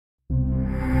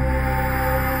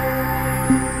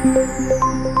Hello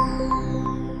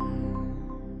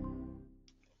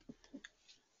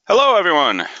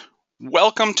everyone!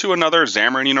 Welcome to another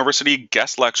Xamarin University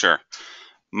guest lecture.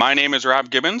 My name is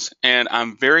Rob Gibbons, and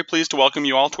I'm very pleased to welcome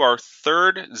you all to our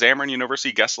third Xamarin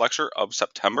University guest lecture of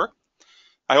September.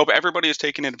 I hope everybody is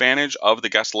taking advantage of the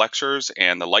guest lectures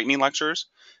and the lightning lectures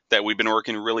that we've been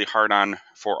working really hard on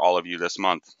for all of you this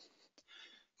month.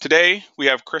 Today, we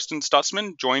have Krystin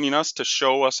Stutesman joining us to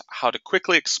show us how to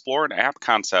quickly explore an app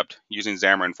concept using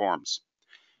Xamarin.Forms.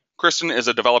 Krystin is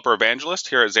a developer evangelist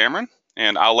here at Xamarin,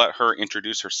 and I'll let her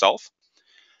introduce herself.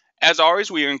 As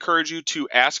always, we encourage you to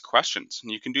ask questions.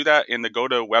 And you can do that in the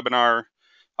GoToWebinar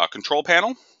control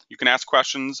panel. You can ask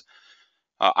questions.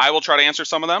 I will try to answer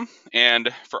some of them,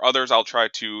 and for others, I'll try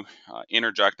to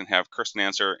interject and have Krystin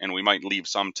answer, and we might leave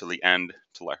some to the end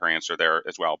to let her answer there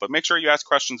as well. But make sure you ask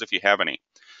questions if you have any.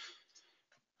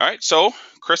 All right, so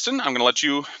Krystin, I'm going to let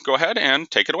you go ahead and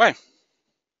take it away.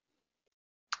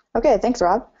 Okay, thanks,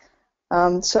 Rob.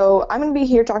 So I'm going to be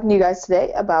here talking to you guys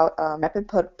today about rapid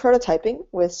prototyping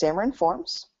with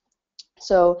Xamarin.Forms.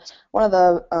 So one of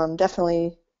the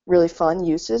definitely really fun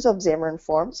uses of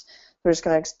Xamarin.Forms. We're just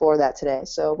going to explore that today.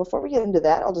 So before we get into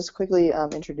that, I'll just quickly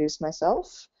introduce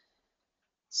myself.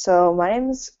 So my name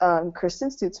is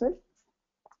Krystin Stutesman.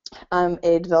 I'm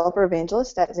a developer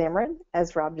evangelist at Xamarin,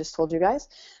 as Rob just told you guys.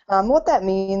 What that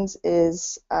means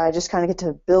is I just kind of get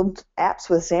to build apps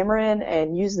with Xamarin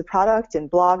and use the product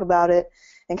and blog about it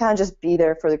and kind of just be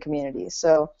there for the community.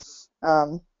 So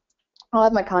I'll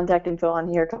have my contact info on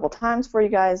here a couple times for you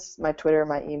guys, my Twitter,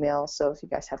 my email. So if you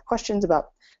guys have questions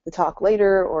about the talk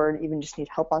later or even just need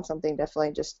help on something,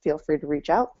 definitely just feel free to reach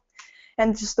out.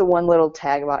 And just the one little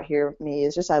tag about here, me,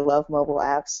 is just I love mobile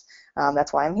apps.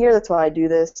 That's why I'm here. That's why I do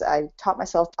this. I taught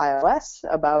myself iOS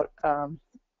about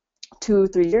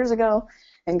 2-3 years ago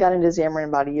and got into Xamarin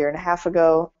about a year and a half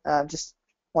ago. Just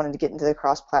wanted to get into the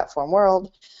cross-platform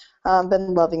world.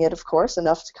 Been loving it, of course,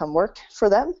 enough to come work for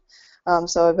them.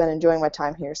 So I've been enjoying my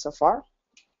time here so far.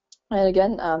 And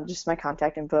again, just my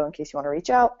contact info in case you want to reach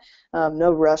out.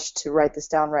 No rush to write this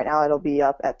down right now. It'll be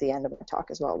up at the end of my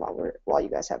talk as well while you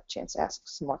guys have a chance to ask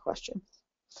some more questions.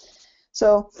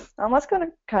 So let's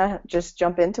kind of just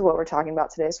jump into what we're talking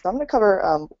about today. So I'm going to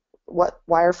cover what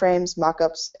wireframes,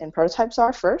 mockups, and prototypes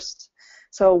are first.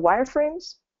 So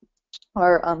wireframes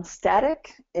are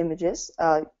static images,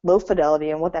 low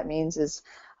fidelity, and what that means is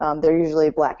they're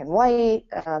usually black and white,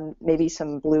 maybe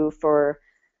some blue for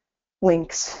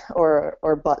links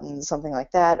or buttons, something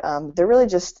like that. They're really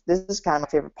just, this is kind of my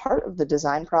favorite part of the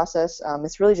design process.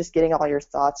 It's really just getting all your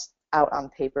thoughts out on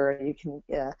paper. You can,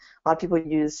 a lot of people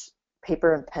use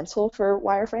paper and pencil for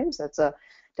wireframes. That's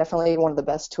definitely one of the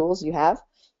best tools you have.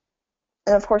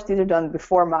 And of course, these are done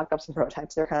before mockups and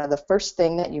prototypes. They're kind of the first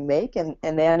thing that you make, and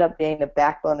they end up being the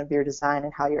backbone of your design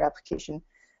and how your application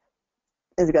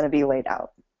is going to be laid out.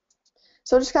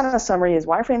 So just kind of a summary is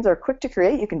wireframes are quick to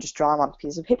create. You can just draw them on a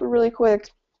piece of paper really quick.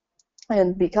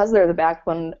 And because they're the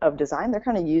backbone of design, they're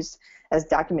kind of used as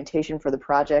documentation for the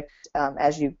project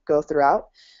as you go throughout.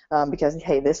 Because,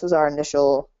 hey, this was our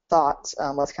initial thoughts.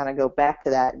 Let's kind of go back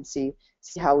to that and see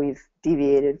how we've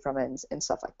deviated from it and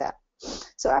stuff like that.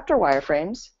 So after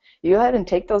wireframes, you go ahead and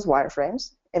take those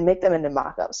wireframes and make them into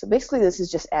mockups. So basically this is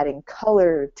just adding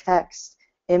color, text,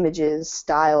 images,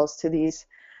 styles to these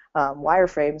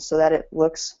wireframes so that it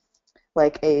looks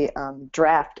like a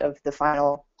draft of the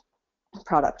final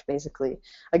product, basically.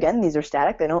 Again, these are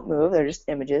static. They don't move. They're just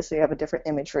images, so you have a different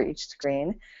image for each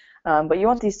screen. But you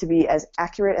want these to be as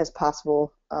accurate as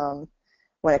possible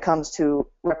when it comes to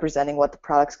representing what the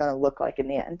product's going to look like in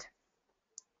the end.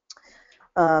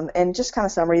 And just kind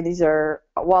of summary, these are,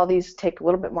 while these take a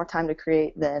little bit more time to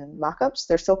create than mockups,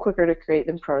 they're still quicker to create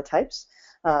than prototypes,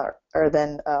 or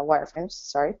than wireframes,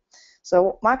 sorry.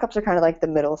 So mockups are kind of like the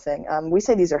middle thing. We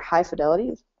say these are high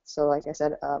fidelity, so like I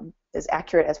said, as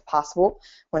accurate as possible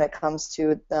when it comes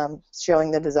to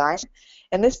showing the design.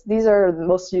 And these are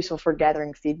most useful for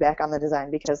gathering feedback on the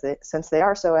design because since they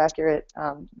are so accurate,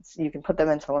 you can put them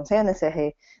in someone's hand and say,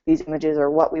 hey, these images are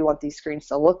what we want these screens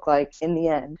to look like in the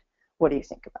end. What do you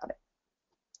think about it?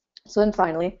 So then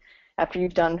finally, after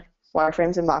you've done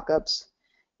wireframes and mockups,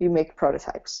 you make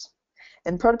prototypes.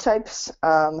 And prototypes,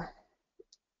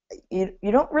 you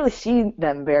don't really see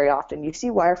them very often. You see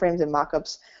wireframes and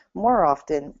mockups more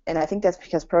often, and I think that's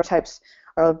because prototypes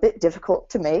are a bit difficult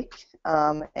to make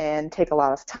and take a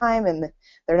lot of time, and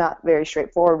they're not very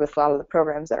straightforward with a lot of the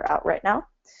programs that are out right now.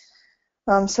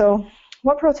 So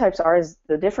what prototypes are is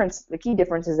the key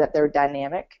difference is that they're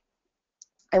dynamic.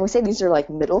 And we say these are like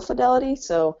middle fidelity,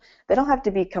 so they don't have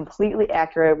to be completely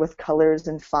accurate with colors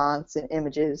and fonts and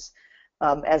images,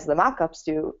 as the mockups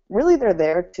do. Really, they're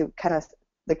there to kind of,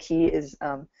 the key is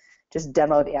just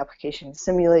demo the application,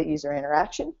 simulate user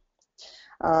interaction.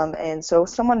 And so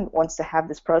someone wants to have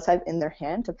this prototype in their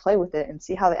hand to play with it and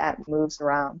see how the app moves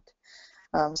around.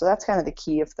 So that's kind of the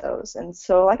key of those. And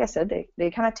so, like I said,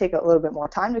 they kind of take a little bit more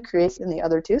time to create than the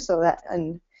other two, so that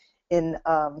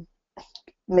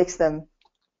makes them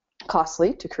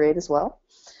costly to create as well.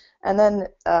 And then,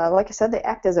 like I said, they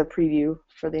act as a preview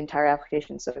for the entire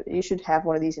application. So you should have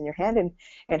one of these in your hand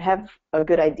and have a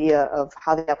good idea of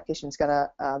how the application is going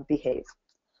to behave.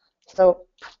 So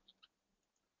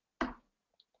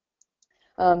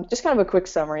just kind of a quick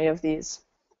summary of these.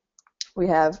 We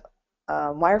have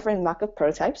wireframe mockup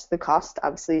prototypes. The cost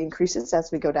obviously increases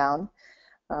as we go down.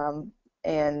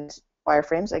 And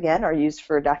wireframes, again, are used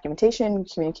for documentation,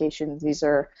 communication. These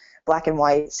are black and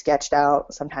white, sketched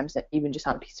out, sometimes even just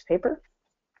on a piece of paper.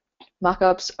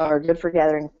 Mockups are good for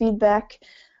gathering feedback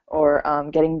or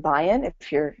getting buy-in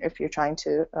if you're trying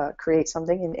to create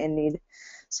something and need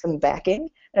some backing.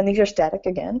 And these are static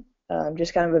again,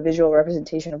 just kind of a visual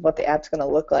representation of what the app's going to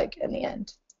look like in the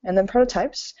end. And then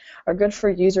prototypes are good for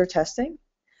user testing.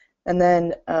 And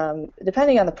then,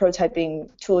 depending on the prototyping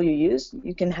tool you use,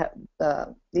 you can have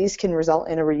these can result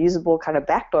in a reusable kind of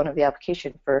backbone of the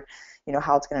application for,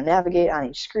 how it's going to navigate on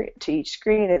each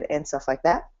screen and stuff like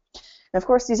that. And of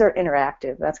course, these are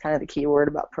interactive. That's kind of the key word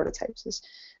about prototypes, is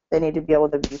they need to be able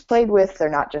to be played with. They're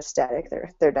not just static.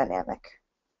 They're dynamic.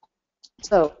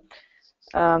 So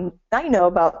now you know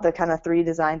about the kind of three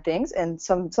design things, and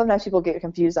sometimes people get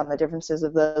confused on the differences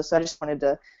of those. So I just wanted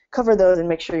to cover those and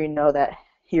make sure you know that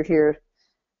you're here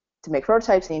to make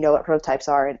prototypes and you know what prototypes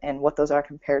are and what those are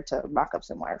compared to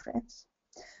mockups and wireframes.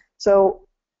 So,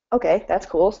 okay, that's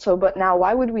cool. So, but now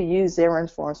why would we use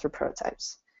Xamarin.Forms for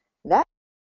prototypes?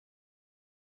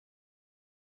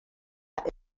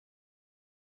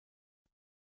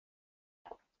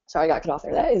 Sorry, I got cut off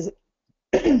there. That is,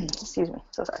 excuse me,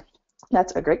 so sorry.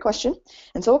 That's a great question.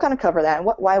 And so we'll kind of cover that and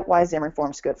why is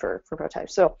Xamarin.Forms good for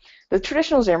prototypes. So the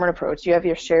traditional Xamarin approach, you have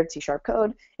your shared C#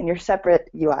 code and your separate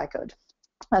UI code.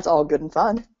 That's all good and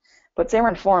fun. But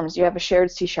Xamarin.Forms, you have a shared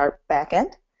C#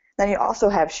 backend. Then you also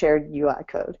have shared UI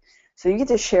code. So you get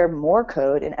to share more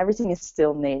code and everything is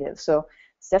still native. So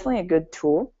it's definitely a good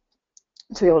tool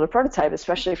to be able to prototype,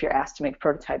 especially if you're asked to make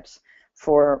prototypes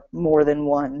for more than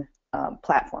one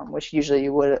platform, which usually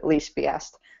you would at least be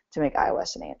asked to make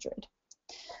iOS and Android.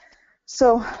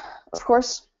 So, of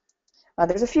course,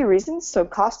 there's a few reasons. So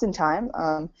cost and time.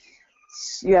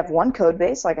 You have one code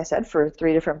base, like I said, for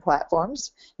 3 different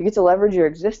platforms. You get to leverage your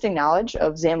existing knowledge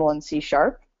of XAML and C#.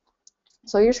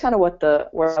 So here's kind of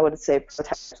where I would say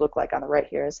prototypes look like on the right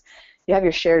here is you have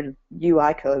your shared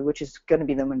UI code, which is going to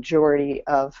be the majority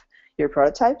of your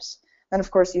prototypes. Then,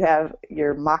 of course, you have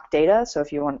your mock data. So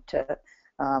if you want to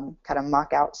kind of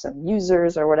mock out some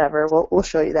users or whatever, we'll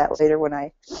show you that later when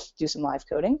I do some live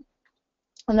coding.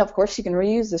 And of course, you can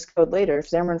reuse this code later.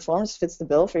 If Xamarin.Forms fits the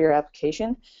bill for your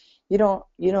application, you don't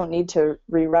need to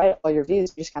rewrite all your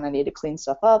views. You just kind of need to clean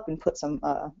stuff up and put some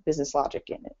business logic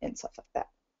in it and stuff like that.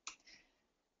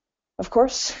 Of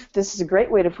course, this is a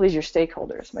great way to please your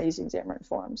stakeholders by using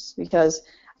Xamarin.Forms, because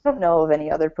I don't know of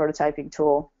any other prototyping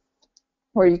tool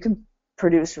where you can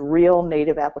produce real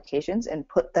native applications and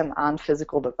put them on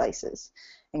physical devices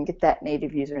and get that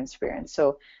native user experience.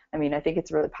 So, I mean, I think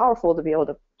it's really powerful to be able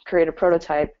to create a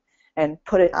prototype and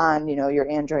put it on, your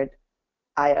Android,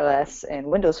 iOS, and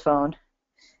Windows phone,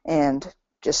 and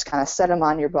just kind of set them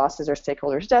on your boss's or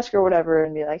stakeholder's desk or whatever,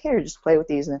 and be like, here, just play with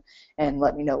these and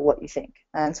let me know what you think.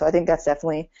 And so I think that's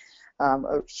definitely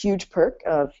a huge perk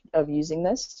of using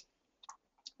this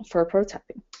for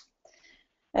prototyping.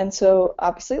 And so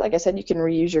obviously, like I said, you can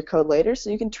reuse your code later, so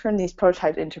you can turn these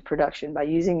prototypes into production by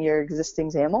using your existing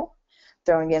XAML,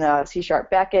 throwing in a C#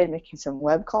 backend, making some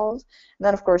web calls, and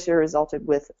then of course you're resulted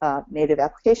with native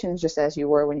applications just as you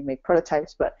were when you make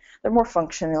prototypes, but they're more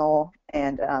functional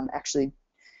and actually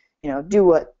do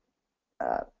what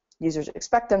users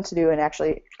expect them to do and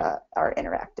actually are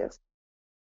interactive.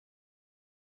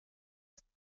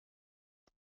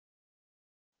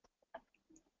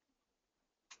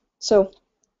 So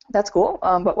that's cool,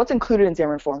 but what's included in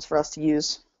Xamarin.Forms for us to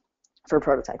use for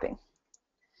prototyping?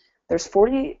 There's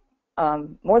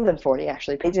more than 40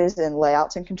 actually, pages and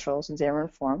layouts and controls in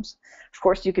Xamarin.Forms. Of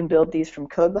course, you can build these from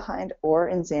code behind or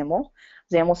in XAML.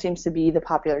 XAML seems to be the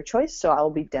popular choice, so I will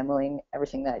be demoing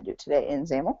everything that I do today in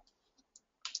XAML.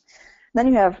 Then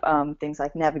you have things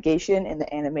like navigation and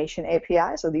the animation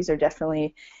API. So these are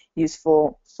definitely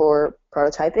useful for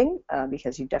prototyping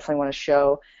because you definitely want to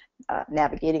show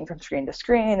navigating from screen to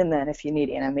screen, and then if you need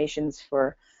animations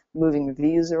for moving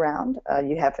views around,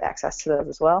 you have access to those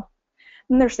as well.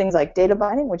 And there's things like data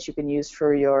binding, which you can use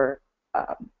for your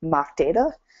mock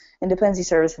data. And dependency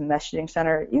service and messaging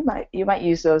center, you might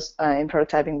use those in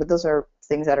prototyping, but those are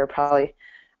things that are probably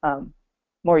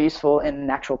more useful in an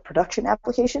actual production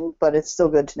application. But it's still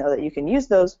good to know that you can use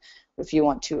those if you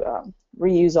want to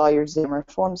reuse all your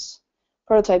Xamarin.Forms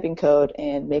prototyping code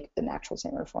and make an actual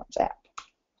Xamarin.Forms app.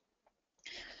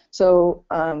 So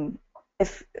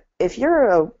if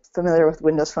you're familiar with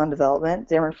Windows Phone development,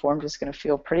 Xamarin.Forms is going to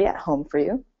feel pretty at home for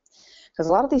you, because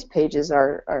a lot of these pages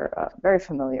are very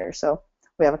familiar. So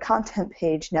we have a content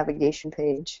page, navigation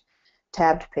page,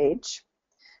 tabbed page,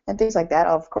 and things like that.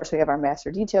 Of course, we have our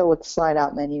master detail with the slide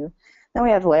out menu. Then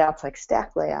we have layouts like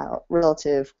stack layout,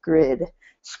 relative, grid,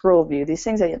 scroll view, these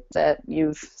things that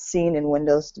you've seen in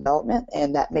Windows development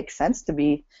and that make sense to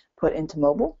be put into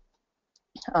mobile.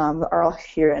 Are all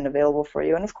here and available for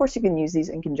you. And of course, you can use these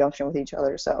in conjunction with each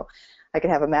other. So I can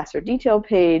have a master detail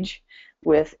page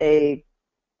with a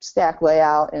stack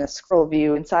layout and a scroll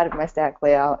view inside of my stack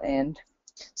layout, and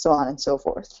so on and so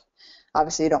forth.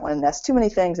 Obviously, you don't want to nest too many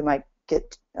things. It might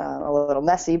get a little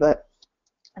messy, but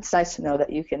it's nice to know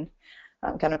that you can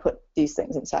kind of put these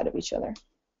things inside of each other.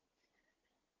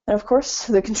 And of course,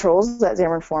 the controls that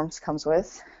Xamarin.Forms comes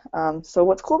with. So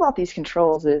what's cool about these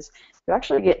controls is you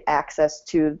actually get access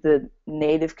to the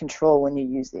native control when you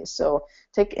use these. So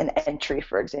take an entry,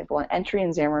 for example. An entry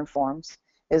in Xamarin.Forms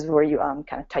is where you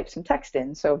kind of type some text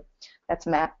in. So that's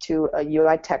mapped to a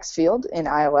UI text field in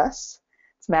iOS.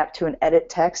 It's mapped to an edit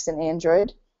text in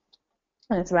Android.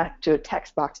 And it's mapped to a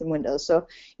text box in Windows. So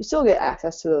you still get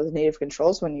access to those native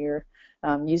controls when you're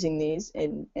using these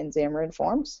in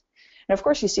Xamarin.Forms. And of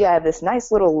course, you see I have this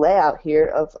nice little layout here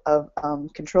of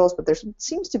controls, but there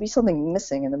seems to be something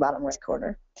missing in the bottom right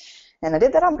corner. And I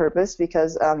did that on purpose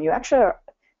because you actually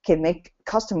can make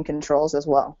custom controls as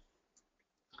well.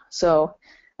 So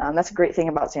that's a great thing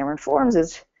about Xamarin.Forms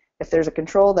is if there's a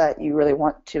control that you really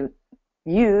want to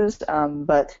use,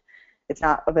 but it's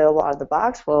not available out of the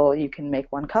box, well, you can make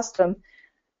one custom,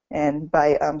 and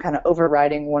by kind of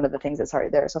overriding one of the things that's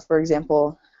already there. So for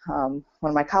example, one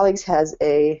of my colleagues has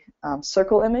a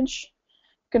circle image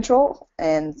control,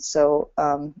 and so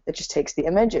it just takes the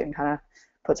image and kind of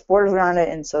puts borders around it,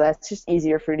 and so that's just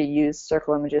easier for you to use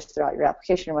circle images throughout your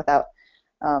application without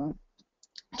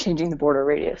changing the border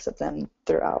radius of them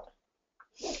throughout.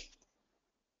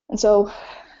 And so,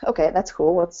 okay, that's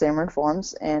cool with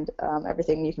Xamarin.Forms and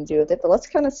everything you can do with it, but let's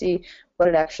kind of see what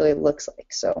it actually looks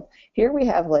like. So here we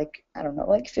have like, I don't know,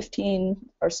 like 15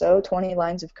 or so, 20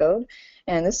 lines of code,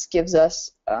 and this gives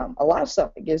us a lot of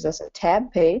stuff. It gives us a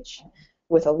tab page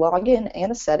with a login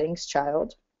and a settings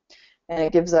child, and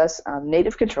it gives us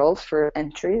native controls for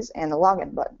entries and a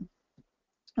login button.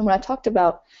 And when I talked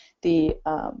about the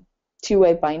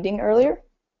two-way binding earlier,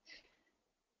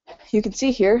 you can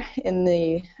see here in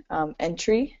the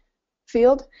entry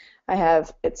field,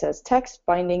 it says text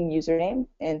binding username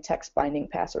and text binding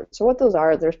password. So what those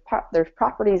are, there's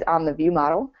properties on the view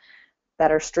model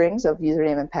that are strings of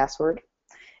username and password.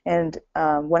 And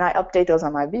when I update those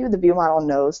on my view, the view model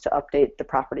knows to update the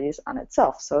properties on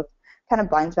itself. So it kind of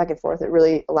binds back and forth. It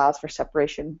really allows for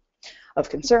separation of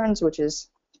concerns, which is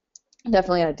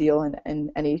definitely ideal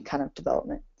in any kind of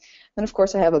development. Then, of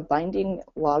course, I have a binding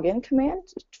login command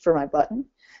for my button.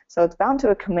 So it's bound to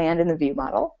a command in the view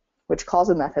model, which calls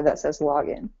a method that says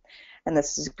login. And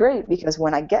this is great because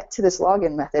when I get to this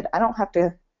login method, I don't have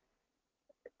to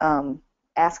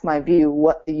ask my view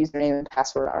what the username and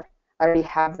password are. I already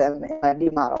have them in my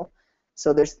view model.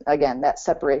 So there's, again, that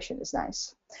separation is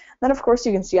nice. Then, of course,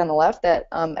 you can see on the left that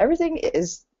everything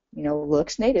is,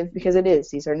 looks native because it is.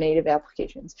 These are native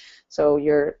applications. So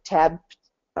your tabs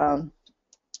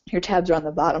are on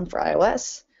the bottom for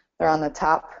iOS. They're on the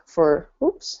top for,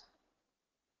 oops,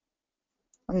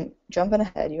 I'm jumping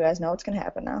ahead. You guys know what's going to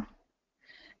happen now.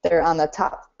 They're on the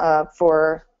top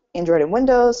for Android and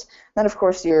Windows. Then, of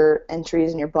course, your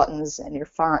entries and your buttons and your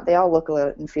font, they all look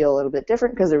and feel a little bit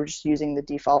different because they're just using the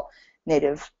default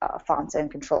native fonts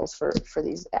and controls for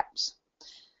these apps.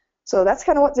 So that's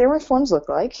kind of what Xamarin.Forms look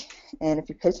like. And if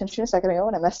you paid attention a second ago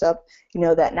when I messed up, you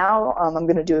know that now I'm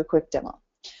going to do a quick demo.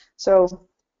 So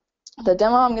the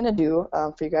demo I'm going to do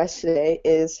for you guys today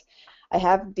is I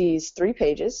have these 3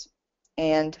 pages,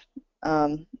 and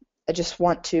I just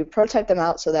want to prototype them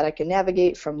out so that I can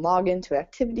navigate from login to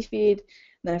activity feed.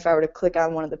 And then if I were to click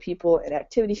on one of the people in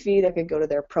activity feed, I could go to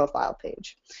their profile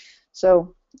page.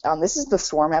 So this is the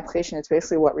Swarm application. It's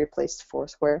basically what replaced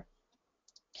Foursquare.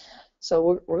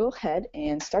 So we'll go ahead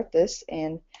and start this,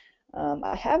 and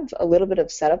I have a little bit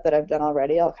of setup that I've done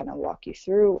already. I'll kind of walk you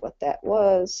through what that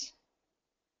was.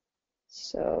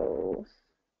 So,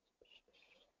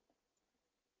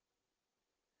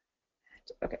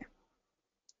 okay.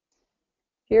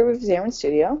 Here we have Xamarin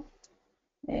Studio,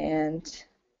 and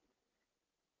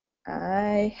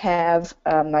I have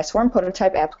my Swarm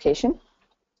prototype application,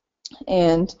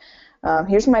 and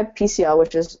here's my PCL,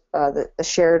 which is the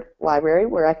shared library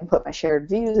where I can put my shared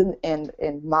views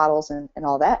and models and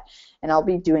all that. And I'll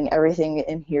be doing everything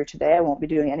in here today. I won't be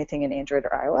doing anything in Android or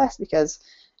iOS because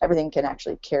everything can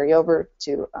actually carry over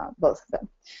to both of them.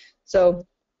 So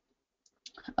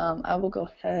I will go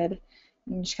ahead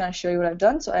and just kind of show you what I've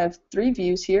done. So I have 3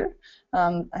 views here.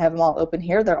 I have them all open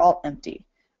here. They're all empty.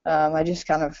 I just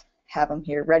kind of have them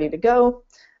here ready to go.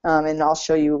 And I'll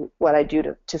show you what I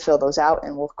do to fill those out,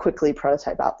 and we'll quickly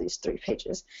prototype out these 3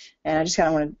 pages. And I just kind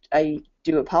of want to, I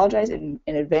do apologize in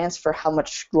advance for how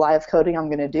much live coding I'm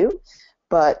going to do,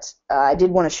 but I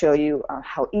did want to show you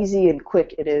how easy and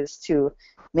quick it is to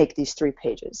make these 3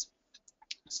 pages.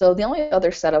 So the only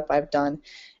other setup I've done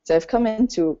is I've come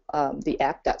into the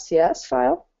app.cs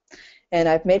file, and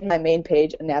I've made my main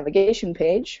page a navigation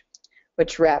page,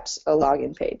 which wraps a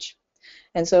login page.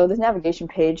 And so this navigation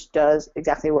page does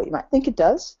exactly what you might think it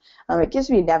does. It gives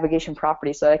me a navigation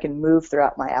property so that I can move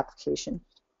throughout my application.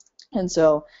 And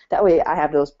so that way I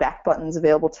have those back buttons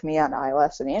available to me on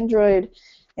iOS and Android,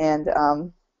 and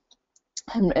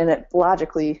it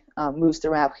logically moves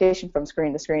through my application from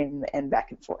screen to screen and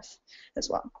back and forth as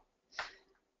well.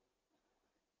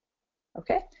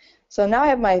 Okay, so now I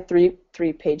have my three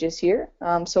pages here.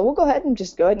 So we'll go ahead and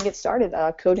get started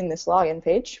coding this login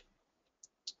page.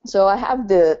 So I have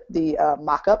the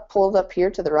mock-up pulled up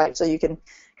here to the right, so you can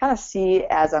kind of see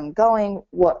as I'm going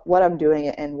what I'm doing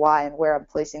and why and where I'm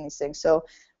placing these things. So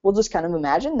we'll just kind of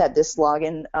imagine that this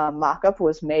login mock-up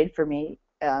was made for me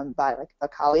by like a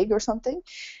colleague or something,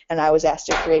 and I was asked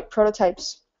to create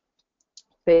prototypes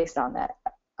based on that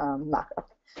mock-up.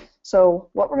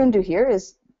 So what we're going to do here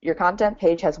is your content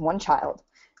page has 1 child,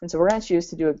 and so we're going to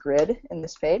choose to do a grid in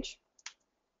this page,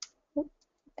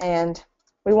 and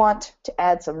we want to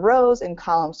add some rows and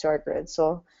columns to our grid.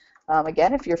 So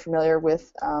again, if you're familiar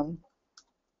with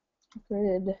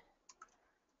grid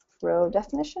row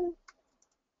definition,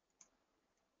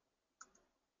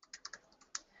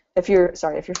 if you're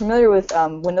familiar with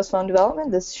Windows Phone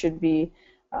development, this should be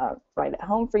right at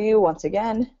home for you once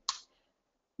again,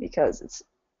 because it's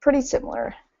pretty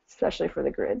similar, especially for the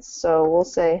grids. So we'll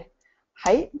say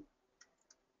height.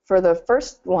 For the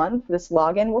first one, this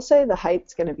login, we'll say the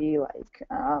height's going to be like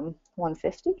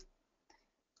 150.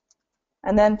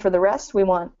 And then for the rest, we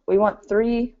want 4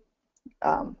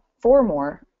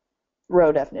 more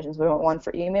row definitions. We want 1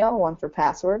 for email, 1 for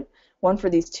password, 1 for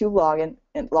these 2 login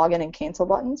and cancel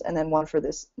buttons, and then 1 for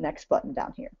this next button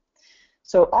down here.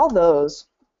 So all those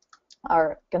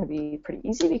are going to be pretty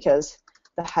easy because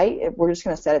the height, we're just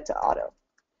going to set it to auto.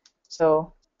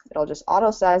 So it'll just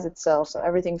auto size itself so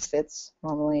everything fits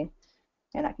normally,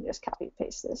 and I can just copy and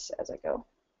paste this as I go.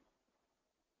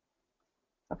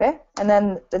 Okay, and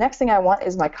then the next thing I want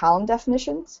is my column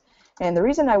definitions, and the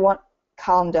reason I want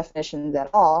column definitions at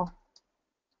all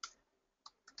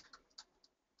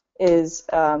is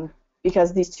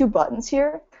because these 2 buttons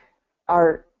here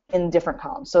are in different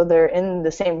columns, so they're in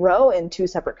the same row in 2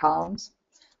 separate columns.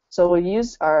 So we'll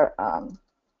use our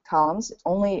columns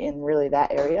only in really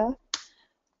that area.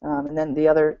 And then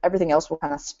everything else will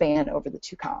kind of span over the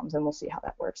 2 columns, and we'll see how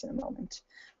that works in a moment.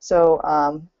 So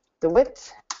the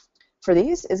width for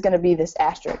these is going to be this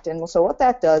asterisk, and so what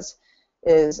that does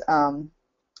is,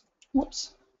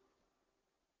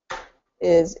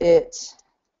 it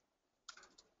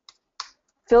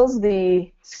fills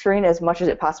the screen as much as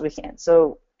it possibly can.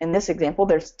 So in this example,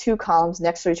 there's 2 columns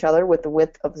next to each other with the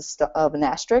width of an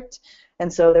asterisk,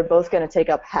 and so they're both going to take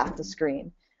up half the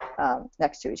screen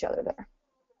next to each other there.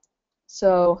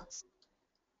 So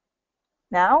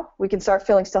now we can start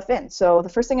filling stuff in. So the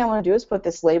first thing I want to do is put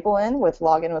this label in with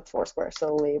login with Foursquare.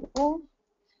 So label,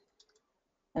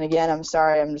 and again, I'm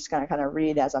sorry, I'm just going to kind of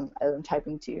read as I'm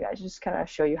typing to you guys, just kind of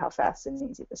show you how fast and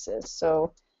easy this is.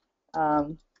 So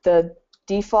the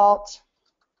default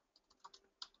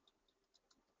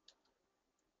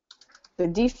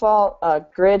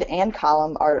grid and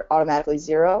column are automatically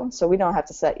 0, so we don't have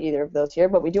to set either of those here,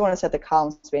 but we do want to set the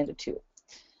column span to 2.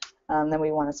 Then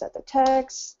we want to set the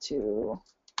text to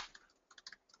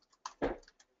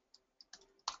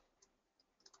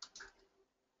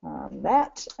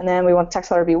that, and then we want text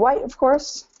color to be white, of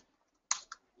course.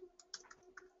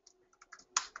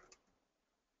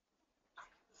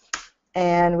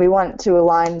 And we want to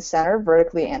align the center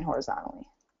vertically and horizontally.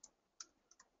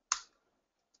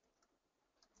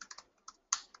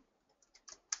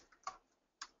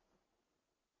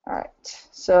 All right.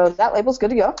 so that label's good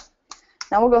to go.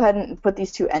 Now we'll go ahead and put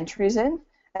these two entries in.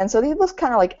 And so these look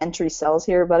kind of like entry cells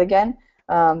here, but again,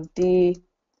 the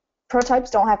prototypes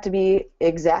don't have to be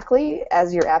exactly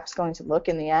as your app's going to look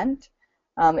in the end.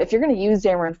 If you're going to use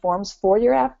Xamarin.Forms for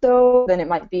your app, though, then it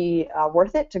might be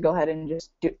worth it to go ahead and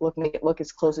just make it look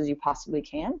as close as you possibly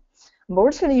can. But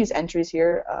we're just going to use entries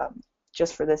here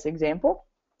just for this example.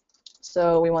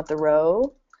 So we want the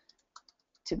row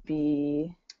to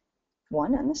be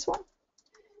 1 on this one.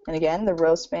 And again, the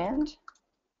row span,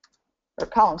 or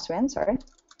column span, sorry,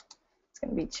 it's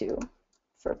going to be 2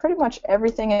 for pretty much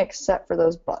everything except for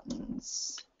those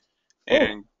buttons.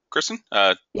 And Krystin,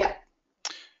 yeah.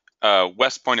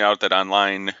 Wes pointed out that on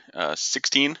line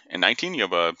 16 and 19 you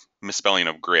have a misspelling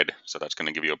of grid, so that's going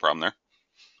to give you a problem there.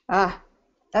 Ah,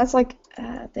 that's like,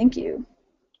 thank you.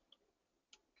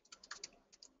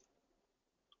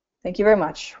 Thank you very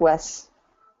much, Wes.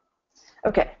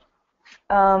 Okay.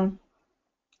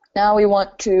 Now we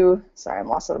want to, sorry, I'm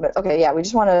lost a little bit. Okay, yeah, we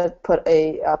just want to put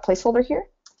a placeholder here.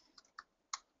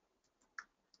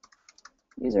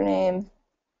 Username.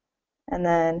 And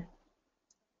then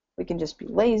we can just be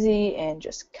lazy and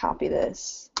just copy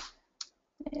this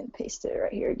and paste it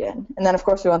right here again. And then, of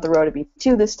course, we want the row to be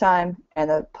 2 this time and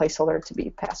the placeholder to be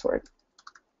password.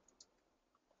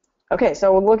 Okay,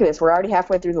 so look at this. We're already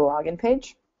halfway through the login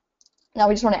page. Now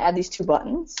we just want to add these 2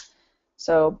 buttons.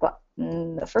 So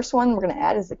the first one we're going to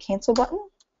add is the cancel button.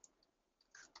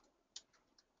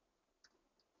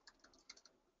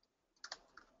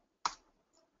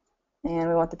 And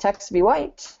we want the text to be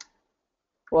white.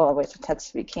 Well, wait, the text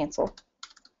to be cancel.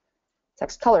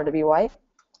 Text color to be white.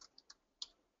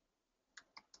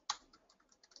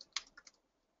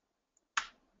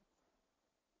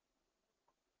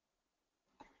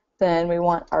 Then we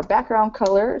want our background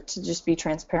color to just be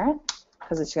transparent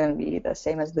because it's going to be the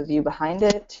same as the view behind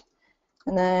it.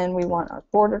 And then we want our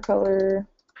border color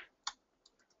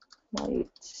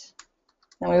white.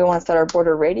 Then we want to set our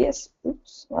border radius.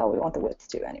 Oops, well, we want the width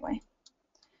too anyway.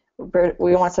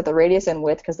 We want to set the radius and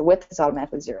width because the width is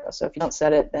automatically 0. So if you don't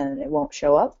set it, then it won't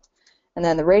show up. And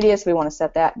then the radius, we want to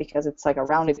set that because it's like a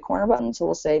rounded corner button. So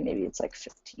we'll say maybe it's like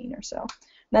 15 or so.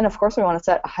 Then, of course, we want to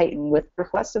set a height and width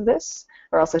request of this,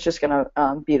 or else it's just going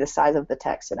to be the size of the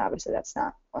text, and obviously that's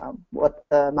not what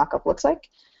the mockup looks like.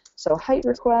 So height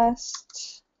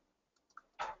request.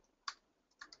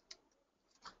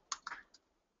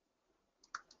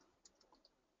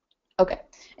 Okay,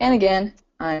 and again,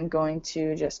 I'm going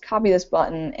to just copy this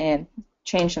button and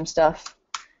change some stuff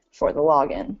for the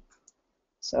login.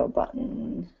 So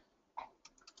button.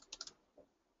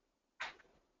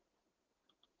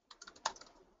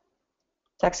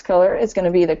 Text color is going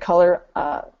to be the color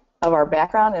of our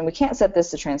background, and we can't set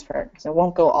this to transparent because it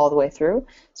won't go all the way through.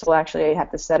 So we'll actually have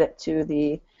to set it to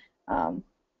the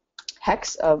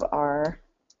hex of our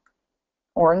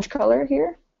orange color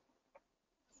here.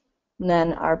 And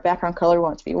then our background color we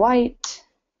want it to be white.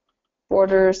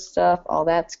 Border stuff, all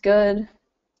that's good.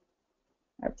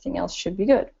 Everything else should be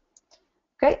good.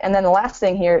 Okay, and then the last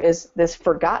thing here is this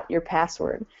forgot your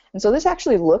password. And so this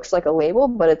actually looks like a label,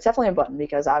 but it's definitely a button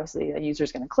because obviously a user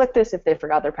is going to click this if they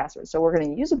forgot their password. So we're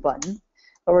going to use a button,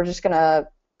 but we're just going to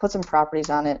put some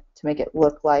properties on it to make it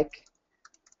look like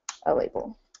a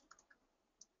label.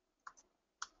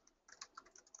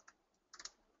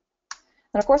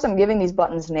 And of course I'm giving these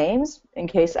buttons names in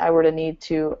case I were to need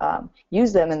to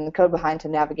use them in the code behind to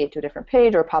navigate to a different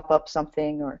page or pop up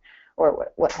something or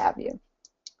what have you.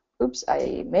 Oops,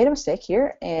 I made a mistake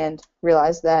here and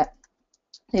realized that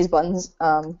these buttons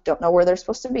don't know where they're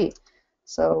supposed to be.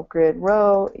 So grid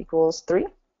row equals 3.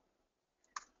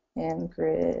 And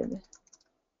grid,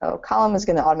 column is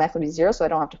going to automatically be 0, so I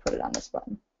don't have to put it on this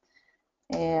button.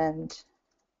 And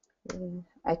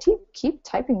I keep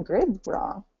typing grid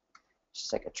wrong. It's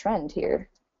just like a trend here.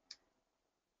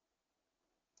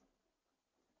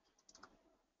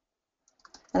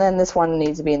 And then this one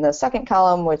needs to be in the second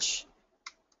column, which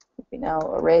we know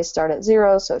arrays start at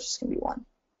 0, so it's just going to be 1.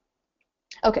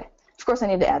 Okay, of course I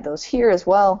need to add those here as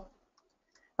well.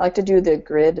 I like to do the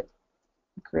grid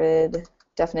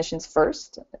definitions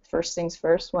first things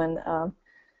first when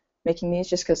making these,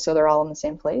 just because so they're all in the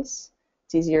same place.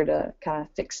 It's easier to kind of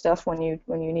fix stuff when you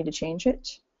need to change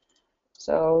it.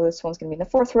 So this one's going to be in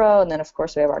the 4th row, and then of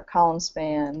course we have our column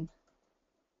span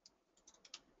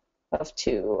of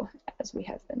 2, as we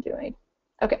have been doing.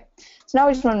 Okay, so now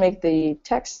we just want to make the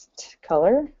text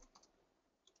color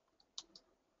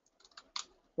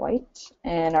white,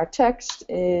 and our text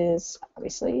is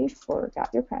obviously forgot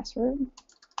your password.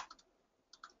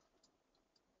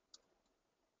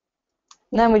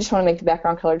 And then we just want to make the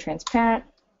background color transparent,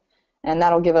 and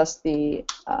that'll give us the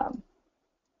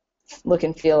look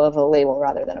and feel of a label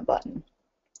rather than a button.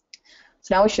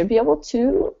 So now we should be able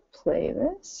to play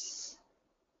this.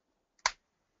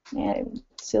 And I'm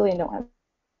silly and don't have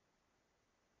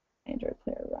Android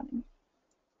player running.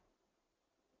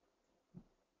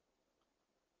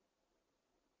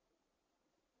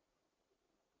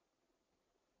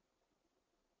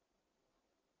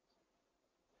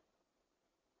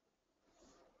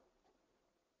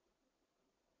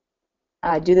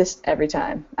 I do this every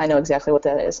time. I know exactly what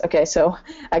that is. Okay, so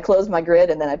I close my grid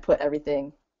and then I put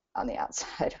everything on the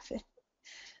outside of it.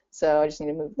 So I just need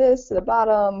to move this to the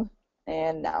bottom,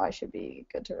 and now I should be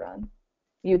good to run.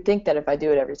 You'd think that if I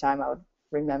do it every time, I would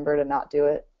remember to not do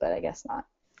it, but I guess not.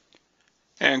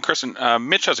 And Kristen,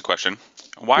 Mitch has a question.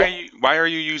 Why Yeah. why are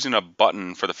you using a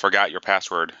button for the forgot your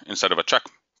password instead of a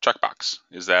checkbox?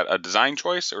 Is that a design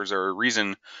choice, or is there a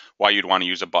reason why you'd want to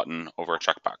use a button over a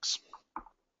checkbox?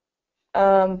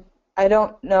 I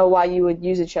don't know why you would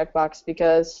use a checkbox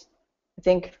because I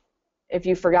think if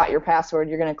you forgot your password,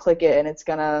 you're going to click it and it's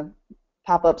going to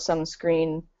pop up some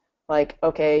screen like,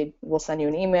 okay, we'll send you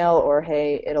an email, or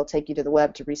hey, it'll take you to the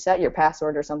web to reset your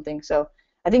password or something. So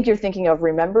I think you're thinking of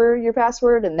remember your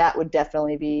password, and that would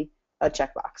definitely be a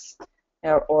checkbox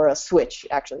or a switch,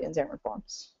 actually, in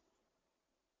Xamarin.Forms.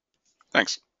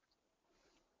 Thanks.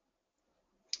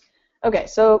 Okay,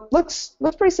 so looks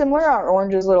pretty similar. Our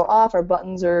orange is a little off. Our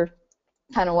buttons are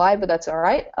kind of wide, but that's all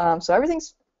right. So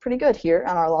everything's pretty good here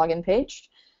on our login page.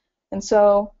 And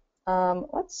so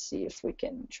let's see if we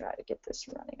can try to get this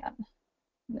running on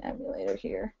an emulator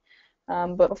here.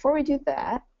 But before we do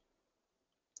that,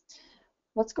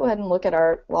 let's go ahead and look at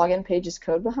our login page's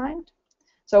code behind.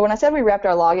 So when I said we wrapped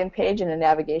our login page in a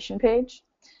navigation page,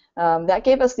 that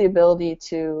gave us the ability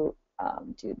to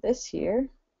do this here,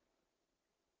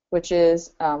 which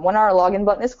is when our login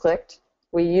button is clicked,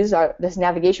 we use this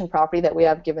navigation property that we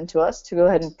have given to us to go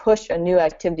ahead and push a new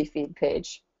activity feed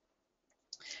page.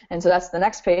 And so that's the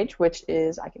next page, which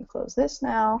is, I can close this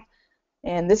now,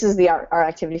 and this is our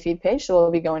activity feed page, so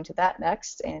we'll be going to that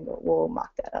next, and we'll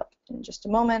mock that up in just a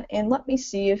moment. And let me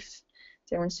see if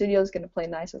Xamarin Studio is going to play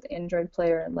nice with Android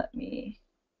Player and let me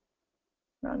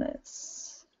run it.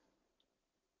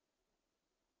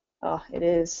 Oh, it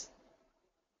is.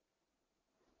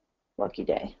 Lucky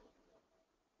day.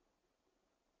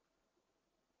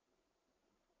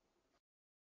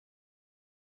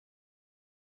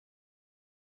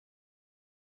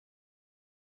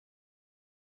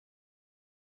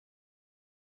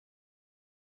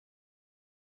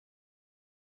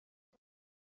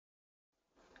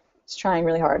 It's trying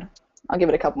really hard. I'll give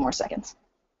it a couple more seconds.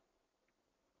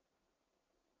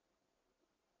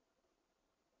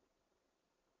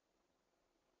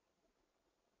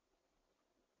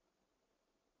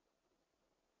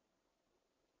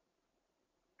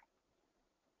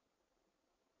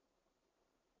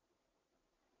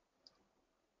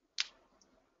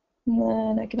 And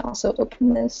then I can also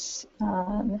open this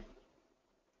on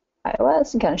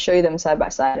iOS and kind of show you them side by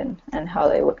side and how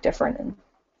they look different and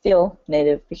feel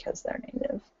native because they're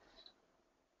native.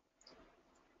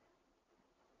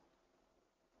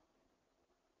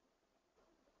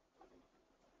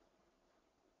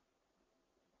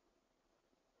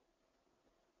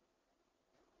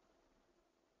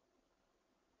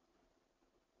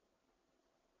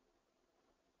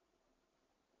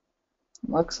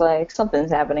 Looks like something's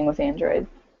happening with Android.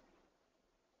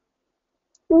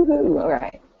 Woohoo! All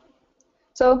right.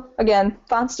 So again,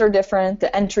 fonts are different,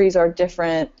 the entries are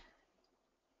different,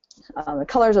 the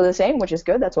colors are the same, which is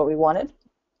good. That's what we wanted.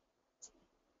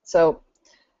 So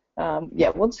yeah,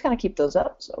 we'll just kind of keep those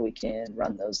up so we can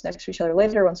run those next to each other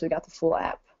later once we got the full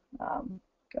app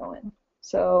going.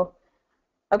 So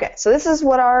okay, so this is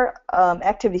what our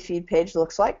activity feed page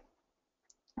looks like.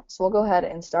 So we'll go ahead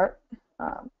and start.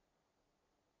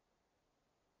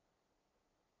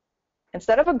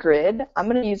 Instead of a grid, I'm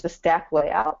going to use the stack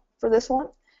layout for this one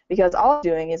because all I'm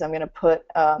doing is I'm going to put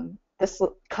this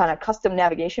kind of custom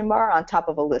navigation bar on top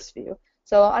of a list view.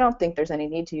 So I don't think there's any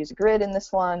need to use a grid in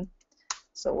this one.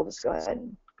 So we'll just go ahead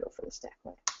and go for the stack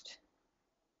layout.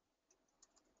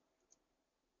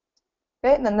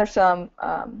 Okay, and then there's some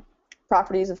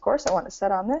properties, of course, I want to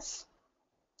set on this.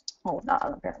 Oh, not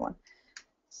on the parent one.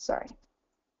 Sorry.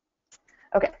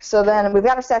 Okay, so then we've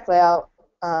got our stack layout.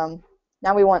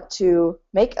 Now we want to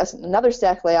make another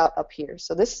stack layout up here.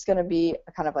 So this is going to be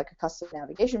kind of like a custom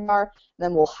navigation bar, and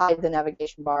then we'll hide the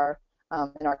navigation bar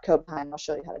in our code behind. I'll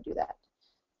show you how to do that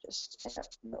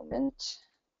just in a moment.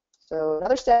 So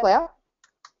another stack layout.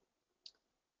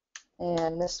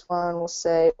 And this one will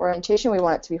say orientation, we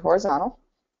want it to be horizontal.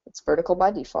 It's vertical by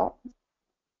default.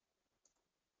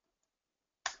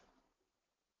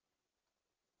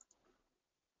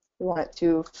 We want it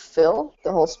to fill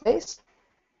the whole space.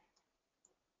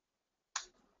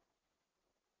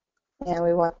 And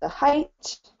we want the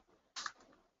height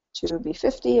to be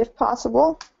 50 if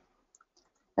possible.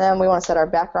 And then we want to set our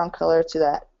background color to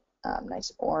that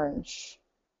nice orange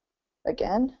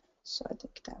again. So I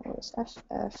think that was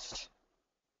FF.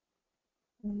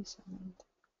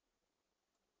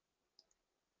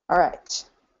 All right.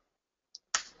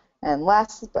 And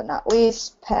last but not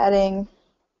least, padding.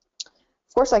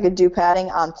 Of course, I could do padding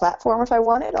on platform if I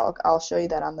wanted. I'll show you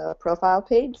that on the profile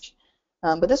page.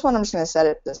 But this one, I'm just going to set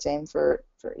it the same for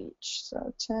each.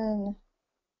 So 10.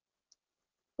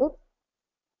 Whoop.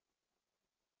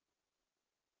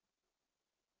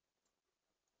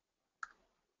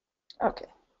 Okay.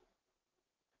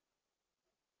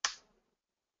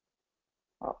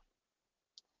 Well,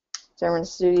 Xamarin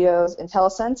Studio's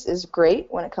IntelliSense is great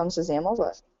when it comes to XAML,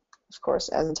 but of course,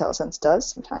 as IntelliSense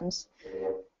does, sometimes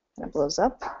and it blows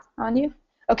up on you.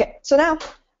 Okay, so now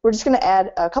we're just going to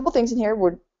add a couple things in here.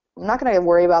 I'm not going to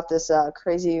worry about this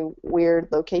crazy weird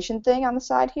location thing on the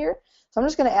side here. So I'm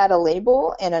just going to add a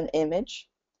label and an image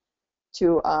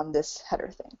to this header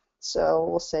thing. So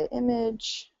we'll say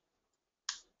image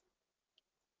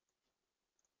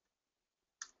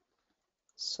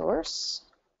source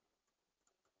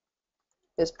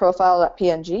is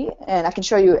profile.png, and I can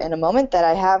show you in a moment that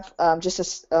I have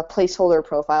just a placeholder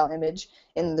profile image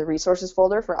in the resources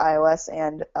folder for iOS,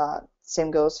 and same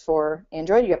goes for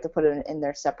Android. You have to put it in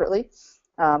there separately,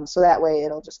 so that way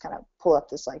it'll just kind of pull up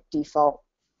this like default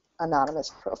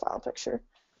anonymous profile picture.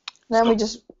 And then we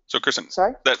just Krystin,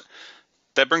 sorry.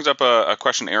 That brings up a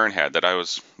question Aaron had that I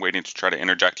was waiting to try to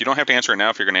interject. You don't have to answer it now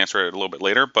if you're going to answer it a little bit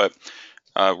later, but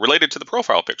related to the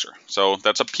profile picture. So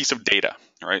that's a piece of data,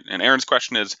 right? And Aaron's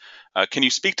question is, can you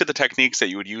speak to the techniques that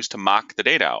you would use to mock the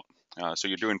data out? So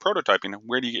you're doing prototyping.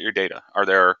 Where do you get your data? Are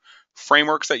there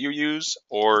frameworks that you use,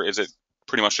 or is it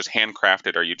pretty much just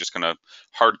handcrafted? Are you just going to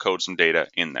hard code some data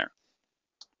in there?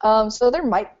 So there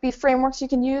might be frameworks you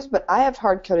can use, but I have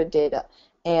hard-coded data,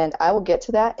 and I will get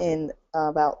to that in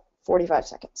about 45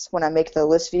 seconds when I make the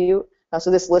list view.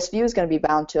 So this list view is going to be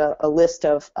bound to a list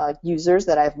of users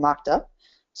that I've mocked up.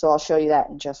 So I'll show you that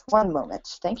in just one moment.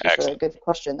 Thank you Excellent. for a good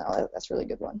question, though. That's a really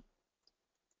good one.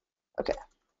 Okay.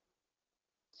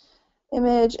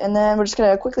 Image, and then we're just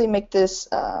going to quickly make this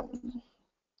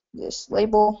this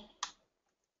label,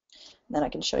 and then I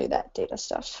can show you that data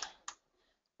stuff.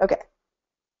 Okay.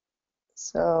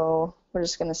 So we're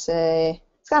just going to say,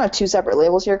 it's kind of two separate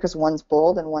labels here because one's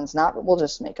bold and one's not, but we'll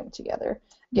just make them together.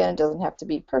 Again, it doesn't have to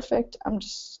be perfect. I'm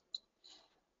just,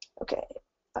 okay,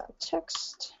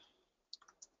 text.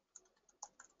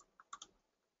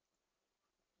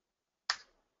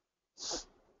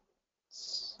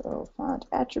 So font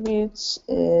attributes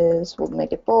is, we'll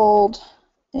make it bold,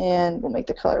 and we'll make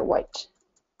the color white.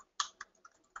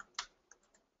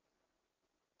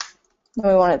 And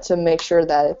we want it to make sure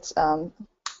that it's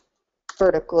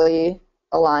vertically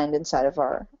aligned inside of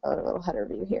our little header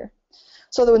view here.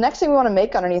 So the next thing we want to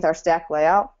make underneath our stack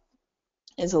layout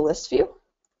is a list view.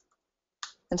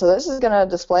 And so this is going to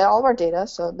display all of our data.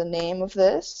 So the name of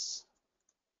this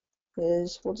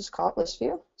is, we'll just call it list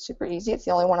view. Super easy. It's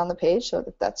the only one on the page, so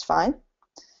that's fine.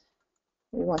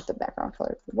 We want the background color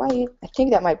to be white. I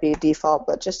think that might be a default,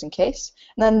 but just in case.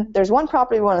 And then there's one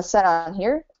property we want to set on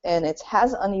here, and it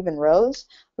has uneven rows.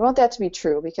 We want that to be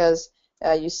true because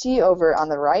you see over on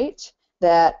the right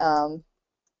that,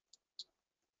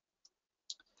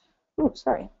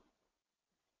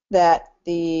 that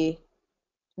the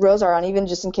rows are uneven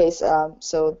just in case,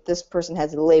 so this person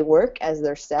has lay work as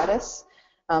their status.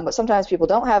 But sometimes people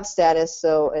don't have status,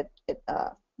 so it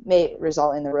may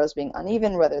result in the rows being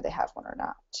uneven whether they have one or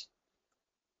not.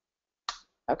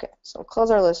 Okay, so we'll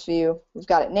close our list view. We've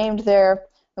got it named there,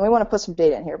 and we want to put some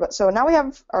data in here. But so now we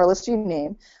have our list view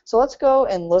name. So let's go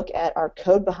and look at our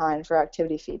code behind for our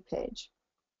activity feed page.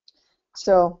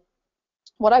 So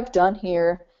what I've done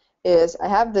here is I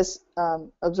have this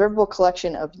observable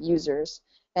collection of users,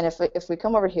 and if we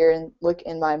come over here and look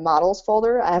in my models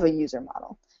folder, I have a user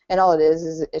model. And all it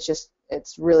is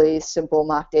it's really simple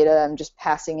mock data. I'm just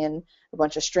passing in a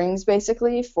bunch of strings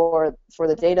basically for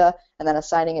the data and then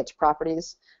assigning it to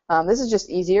properties. This is just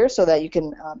easier so that you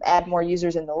can add more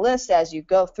users in the list as you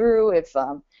go through if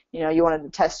you wanted to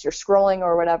test your scrolling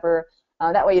or whatever.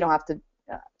 That way you don't have to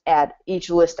add each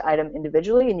list item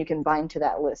individually, and you can bind to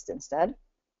that list instead.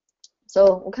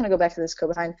 So we'll kind of go back to this code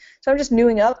behind. So I'm just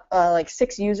newing up like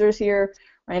 6 users here,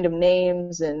 random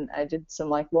names, and I did some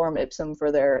like lorem ipsum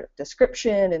for their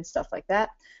description and stuff like that.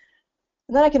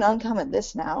 And then I can uncomment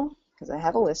this now because I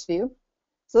have a list view.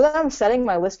 So then I'm setting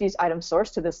my list view's item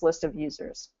source to this list of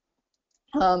users.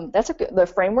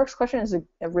 The frameworks question is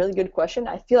a really good question.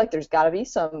 I feel like there's got to be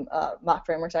some mock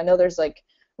frameworks. I know there's like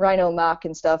Rhino mock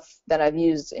and stuff that I've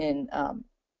used in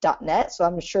 .NET, so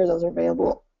I'm sure those are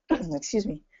available. Excuse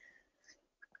me.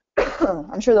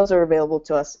 I'm sure those are available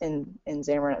to us in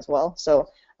Xamarin as well. So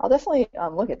I'll definitely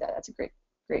look at that. That's a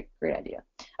great idea.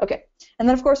 Okay, and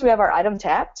then of course we have our item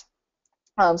tapped.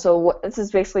 This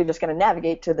is basically just going to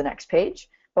navigate to the next page,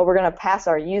 but we're going to pass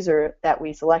our user that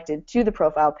we selected to the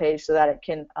profile page so that it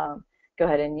can go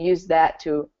ahead and use that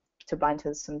to bind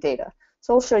to some data.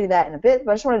 So we'll show you that in a bit,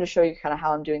 but I just wanted to show you kind of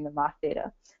how I'm doing the mock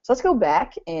data. So let's go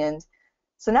back, and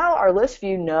so now our list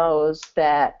view knows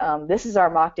that this is our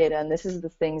mock data and this is the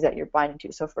things that you're binding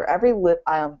to. So for every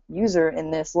user in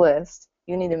this list,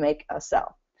 you need to make a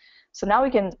cell. So now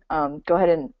we can go ahead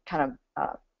and kind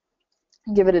of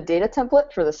give it a data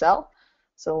template for the cell.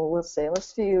 So we'll say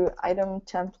list view item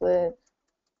template,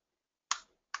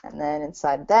 and then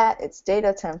inside that it's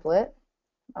data template.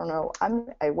 I don't know.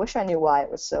 I wish I knew why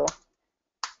it was so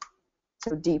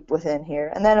deep within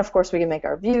here. And then of course we can make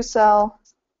our view cell.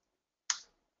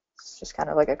 It's just kind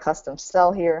of like a custom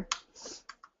cell here.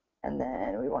 And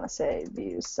then we want to say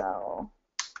view cell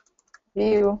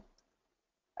view.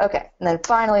 Okay. And then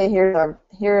finally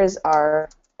here is our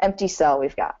empty cell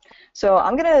we've got. So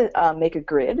I'm going to make a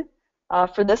grid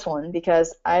for this one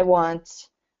because I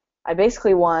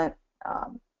basically want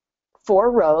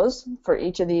 4 rows for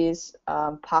each of these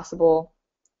possible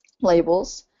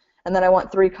labels, and then I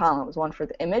want 3 columns, one for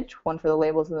the image, one for the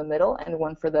labels in the middle, and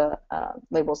one for the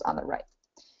labels on the right.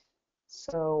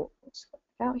 So let's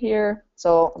go out here.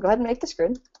 So I'll go ahead and make this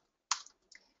grid,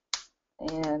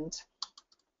 and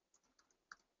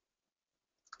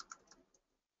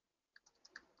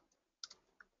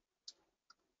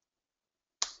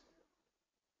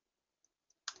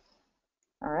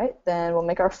all right, then we'll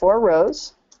make our 4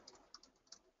 rows,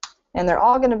 and they're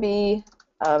all going to be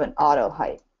of an auto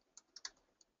height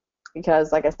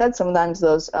because, like I said, sometimes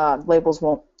those labels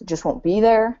just won't be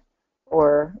there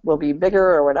or will be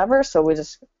bigger or whatever. So we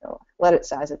just let it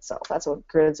size itself. That's what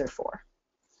grids are for.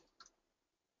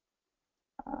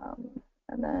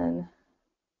 And then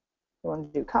we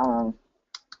want to do column.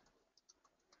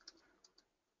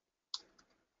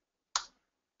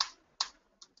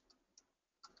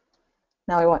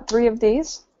 Now we want 3 of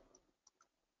these,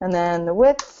 and then the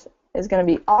width is going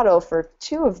to be auto for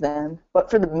 2 of them,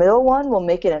 but for the middle one we'll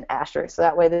make it an asterisk, so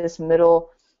that way this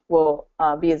middle will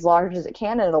be as large as it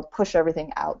can and it'll push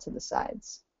everything out to the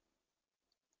sides.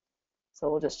 So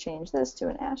we'll just change this to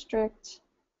an asterisk,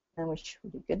 and we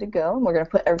should be good to go. And we're going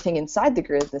to put everything inside the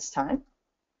grid this time.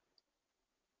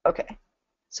 Okay,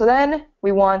 so then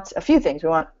we want a few things. We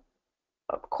want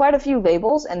quite a few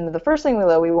labels, and the first thing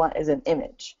we want is an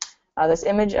image. This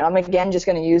image, I'm again just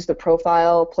going to use the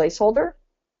profile placeholder.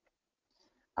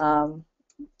 So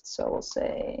we'll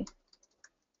say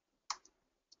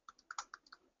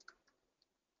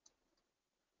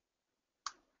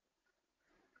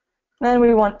then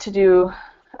we want to do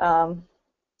a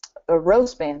row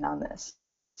span on this.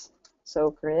 So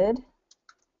grid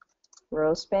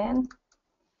row span.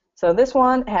 So this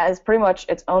one has pretty much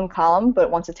its own column, but it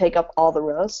wants to take up all the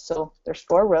rows. So there's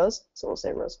 4 rows, so we'll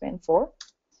say row span 4.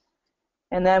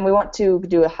 And then we want to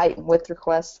do a height and width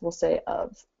request. We'll say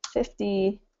of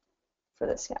 50 for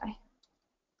this guy.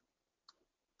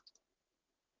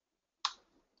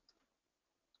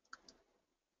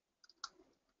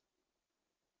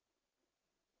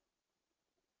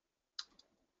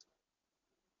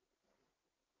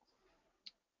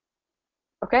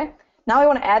 Okay, now we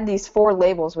want to add these 4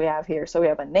 labels we have here. So we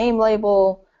have a name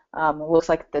label, looks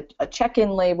like a check-in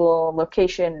label,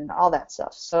 location, and all that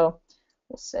stuff. So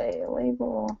we'll say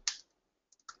label.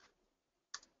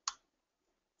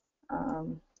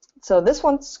 So this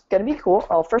one's going to be cool.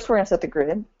 Oh, first we're going to set the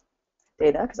grid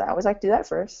data because I always like to do that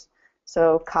first.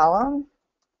 So column,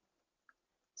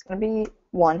 it's going to be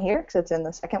 1 here because it's in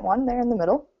the second one there in the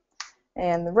middle.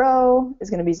 And the row is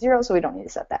going to be 0, so we don't need to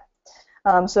set that.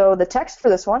 So the text for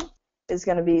this one is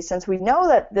going to be, since we know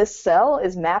that this cell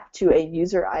is mapped to a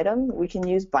user item, we can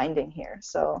use binding here.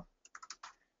 So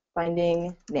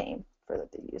binding name for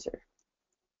the user.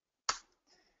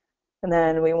 And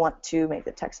then we want to make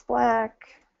the text black.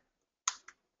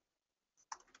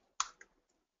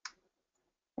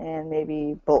 And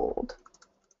maybe bold.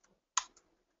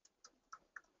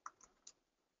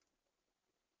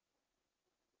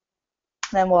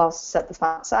 Then we'll also set the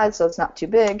font size so it's not too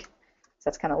big. So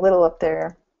that's kind of little up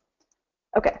there.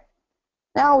 Okay.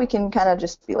 Now we can kind of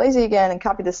just be lazy again and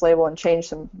copy this label and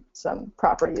change some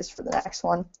properties for the next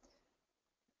one.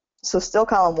 So still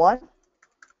column 1.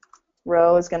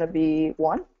 Row is going to be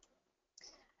 1.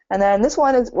 And then this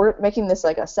one is, we're making this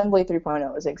like assembly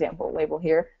 3.0 as an example label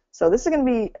here. So this is going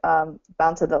to be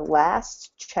bound to the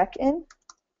last check-in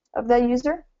of that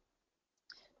user.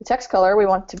 The text color, we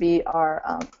want to be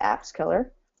our apps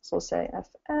color. So we'll say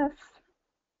FF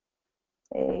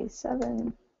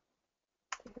A7.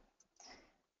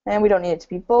 And we don't need it to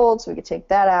be bold, so we could take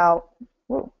that out.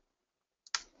 Whoa.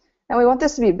 And we want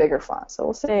this to be a bigger font, so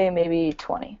we'll say maybe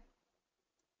 20.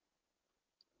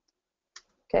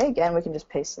 Okay, again, we can just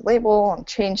paste the label and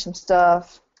change some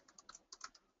stuff.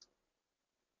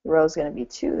 The row is going to be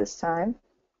 2 this time.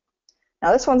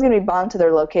 Now this one's going to be bound to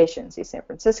their location. See San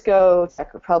Francisco,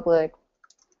 Czech Republic.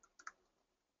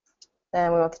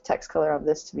 And we want the text color of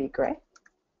this to be gray.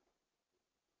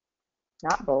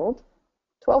 Not bold.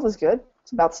 12 is good.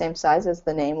 It's about the same size as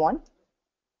the name one.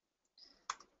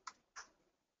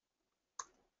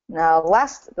 Now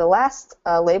the last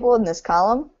label in this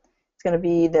column is going to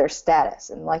be their status.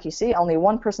 And like you see, only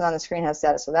one person on the screen has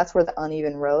status, so that's where the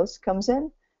uneven rows comes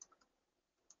in.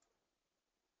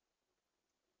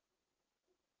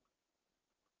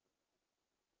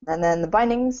 And then the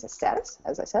bindings status,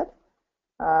 as I said.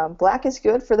 Black is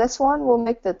good for this one. We'll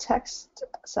make the text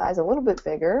size a little bit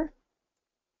bigger,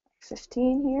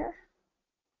 15 here.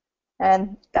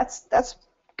 And that's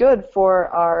good for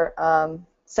our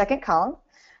second column.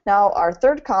 Now our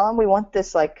third column, we want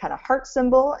this like kind of heart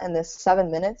symbol and this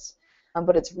 7 minutes,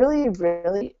 but it's really,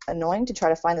 really annoying to try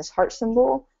to find this heart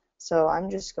symbol. So I'm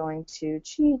just going to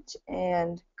cheat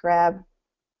and grab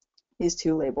these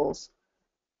 2 labels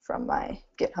from my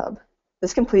GitHub.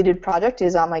 This completed project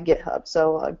is on my GitHub.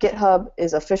 So GitHub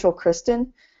is official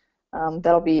Krystin.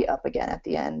 That'll be up again at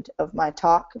the end of my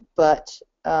talk, but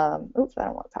oops, I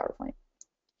don't want a PowerPoint.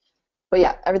 But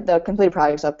yeah, the completed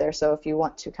project's up there, so if you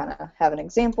want to kind of have an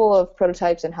example of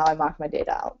prototypes and how I mock my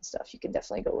data out and stuff, you can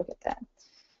definitely go look at that.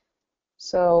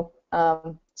 So,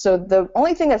 so the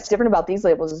only thing that's different about these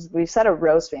labels is we've set a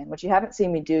row span, which you haven't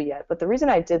seen me do yet, but the reason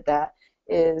I did that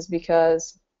is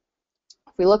because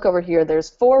if we look over here,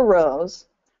 there's 4 rows,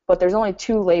 but there's only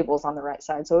 2 labels on the right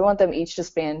side, so we want them each to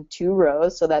span 2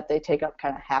 rows so that they take up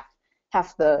kind of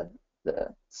half the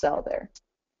cell there.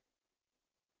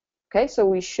 Okay, so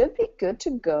we should be good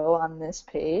to go on this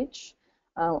page.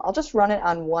 I'll just run it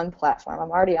on one platform.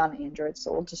 I'm already on Android,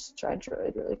 so we'll just try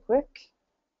Droid really quick.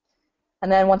 And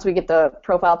then once we get the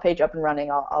profile page up and running,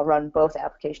 I'll run both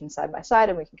applications side by side,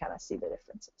 and we can kind of see the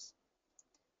differences.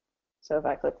 So if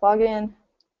I click Login,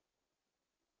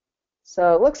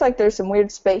 so it looks like there's some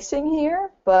weird spacing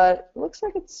here, but it looks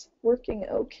like it's working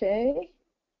okay.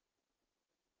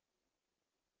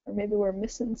 Or maybe we're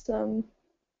missing some.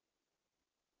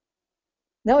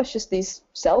 No, it's just these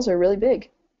cells are really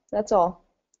big. That's all.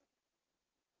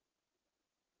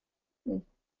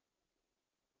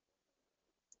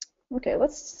 Okay,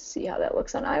 let's see how that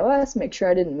looks on iOS. Make sure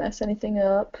I didn't mess anything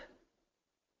up.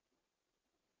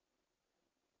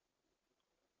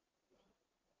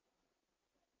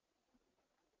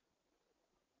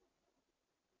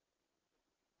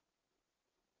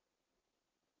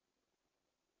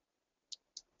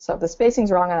 So if the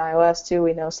spacing's wrong on iOS too,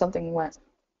 we know something went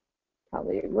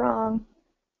probably wrong.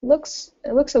 It looks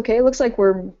okay. It looks like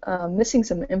we're missing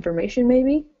some information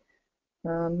maybe.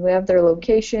 We have their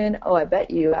location. Oh, I bet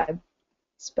you I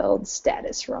spelled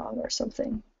status wrong or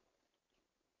something.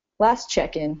 Last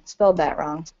check-in, spelled that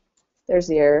wrong. There's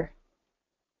the error.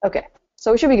 Okay,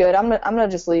 so we should be good. I'm gonna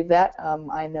just leave that.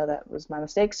 I know that was my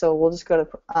mistake, so we'll just go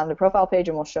on the profile page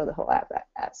and we'll show the whole app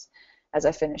as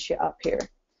I finish it up here.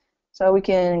 So we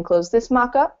can close this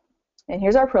mockup, and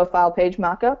here's our profile page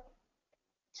mockup.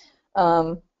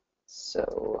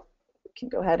 So we can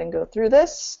go ahead and go through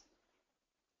this.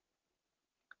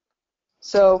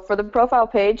 So for the profile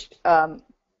page,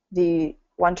 the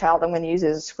one child I'm going to use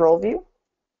is scroll view,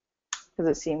 because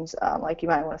it seems like you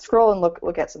might want to scroll and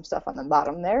look at some stuff on the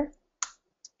bottom there.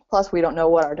 Plus, we don't know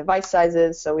what our device size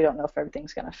is, so we don't know if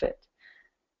everything's going to fit.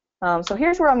 So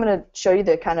here's where I'm going to show you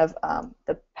the kind of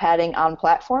the padding on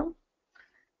platform.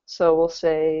 So we'll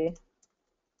say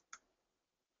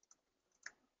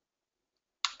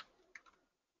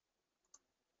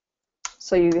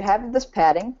so you have this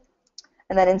padding,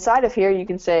 and then inside of here you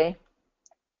can say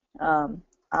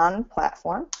on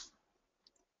platform.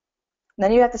 And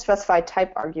then you have to specify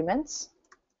type arguments.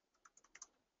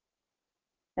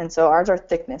 And so ours are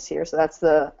thickness here, so that's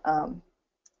the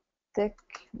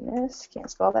thickness. Can't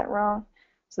spell that wrong.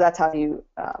 So that's how you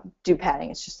do padding.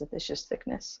 It's just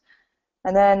thickness.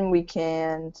 And then we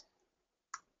can,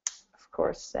 of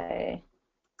course, say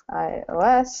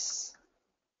iOS.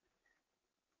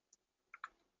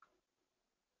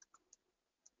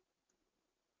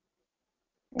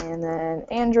 and then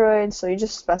Android, so you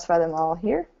just specify them all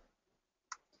here.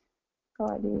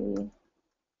 ID.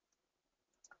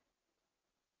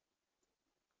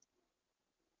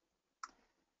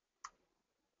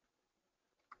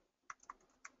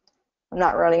 I'm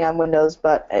not running on Windows,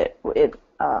 but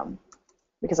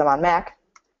because I'm on Mac,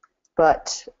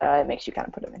 but it makes you kind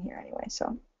of put them in here anyway.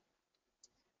 So,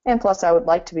 and plus, I would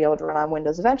like to be able to run on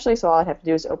Windows eventually, so all I'd have to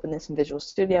do is open this in Visual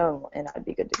Studio, and I'd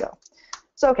be good to go.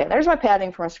 So, okay, there's my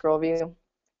padding for my scroll view.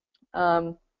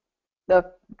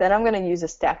 Then I'm going to use a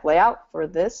stack layout for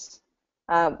this.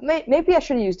 Maybe I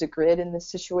should have used a grid in this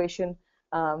situation,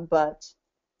 but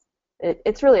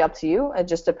it's really up to you. It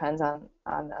just depends on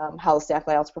how the stack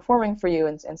layout's performing for you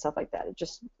and stuff like that. It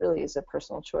just really is a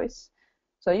personal choice.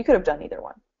 So you could have done either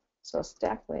one. So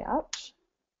stack layout.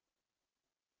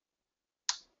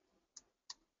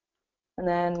 And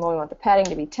then we want the padding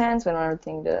to be 10, so we don't want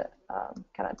everything to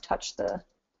kind of touch the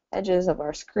edges of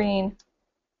our screen.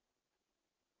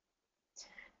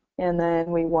 And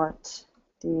then we want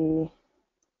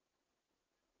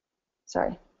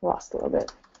sorry, lost a little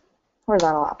bit.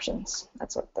 Horizontal options.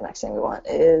 That's what the next thing we want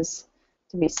is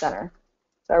to be center.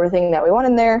 So everything that we want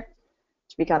in there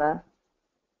to be kind of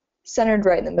centered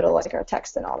right in the middle, like our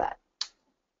text and all that.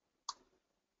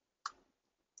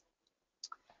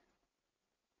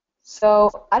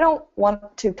 So I don't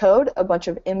want to code a bunch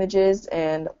of images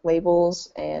and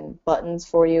labels and buttons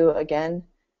for you again.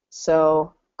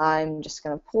 So I'm just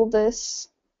going to pull this.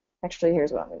 Actually,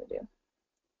 here's what I'm going to do.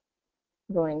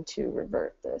 I'm going to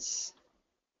revert this.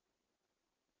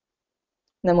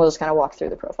 And then we'll just kind of walk through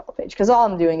the profile page. Because all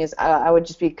I'm doing is I would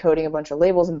just be coding a bunch of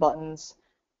labels and buttons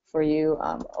for you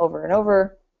over and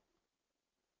over.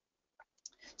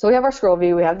 So we have our scroll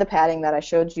view. We have the padding that I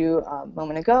showed you a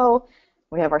moment ago.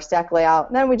 We have our stack layout.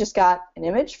 And then we just got an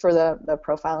image for the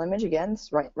profile image again.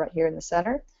 It's right here in the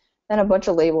center. Then a bunch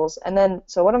of labels. And then,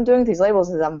 so what I'm doing with these labels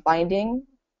is I'm binding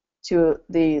to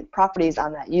the properties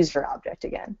on that user object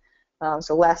again.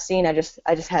 So last scene, I just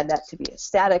had that to be a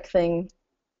static thing.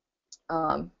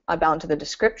 I bound to the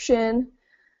description,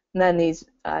 and then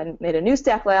I made a new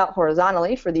stack layout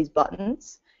horizontally for these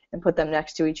buttons and put them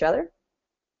next to each other.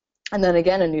 And then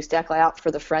again, a new stack layout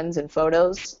for the friends and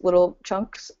photos little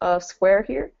chunks of square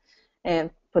here, and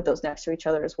put those next to each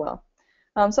other as well.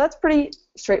 So that's pretty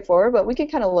straightforward, but we can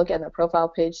kind of look at the profile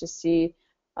page to see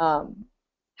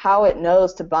how it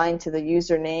knows to bind to the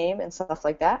username and stuff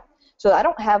like that. So I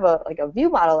don't have a view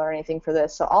model or anything for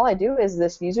this, so all I do is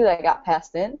this user that got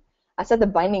passed in, I set the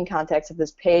binding context of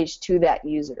this page to that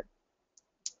user.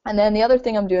 And then the other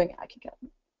thing I'm doing,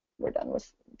 we're done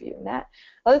with viewing that.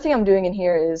 The other thing I'm doing in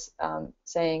here is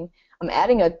saying I'm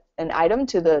adding an item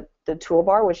to the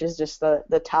toolbar, which is just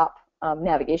the top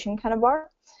navigation kind of bar.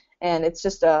 And it's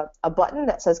just a button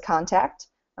that says contact.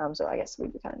 So I guess we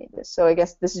kind of need this. So I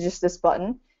guess this is just this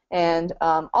button. And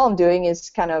all I'm doing is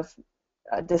kind of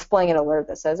displaying an alert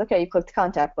that says, okay, you clicked the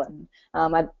contact button.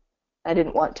 I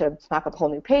didn't want to knock up a whole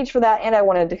new page for that, and I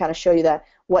wanted to kind of show you that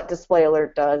what display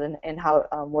alert does and how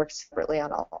it works separately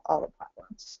on all the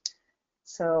platforms.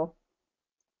 So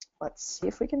let's see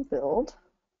if we can build.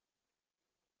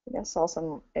 I think I saw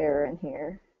some error in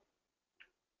here.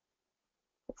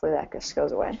 Hopefully that just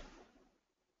goes away.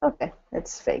 Okay,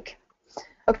 it's fake.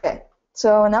 Okay,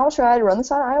 so now we'll try to run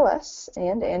this on iOS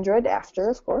and Android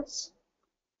after, of course.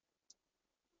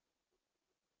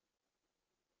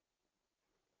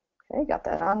 Okay, got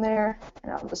that on there,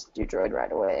 and I'll just do Droid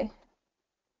right away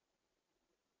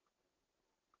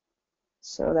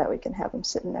so that we can have them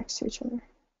sitting next to each other.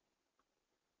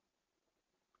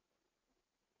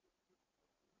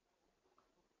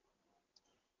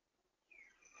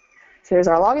 So here's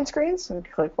our login screen, so we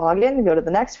can click login and go to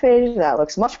the next page. That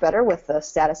looks much better with the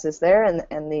statuses there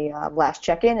and the last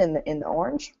check-in in the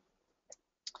orange.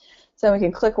 So we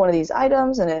can click one of these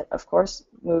items, and it, of course,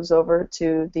 moves over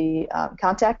to the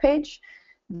contact page.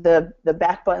 The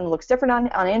back button looks different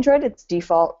on Android. It's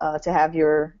default to have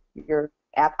your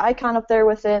app icon up there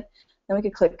with it. Then we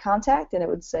could click contact, and it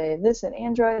would say this in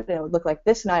Android, and it would look like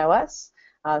this in iOS.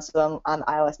 So I'm on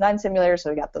iOS 9 simulator,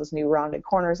 so we got those new rounded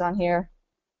corners on here.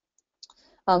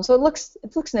 So it looks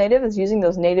native. It's using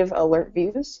those native alert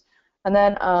views. And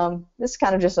then this is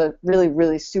kind of just a really,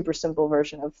 really super simple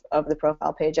version of the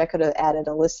profile page. I could have added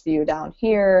a list view down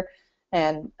here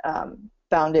and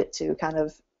bound it to kind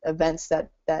of events that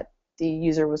the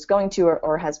user was going to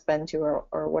or has been to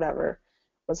or whatever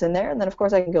was in there. And then, of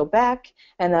course, I can go back.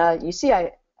 And you see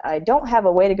I don't have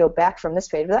a way to go back from this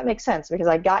page, but that makes sense because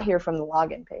I got here from the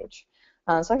login page.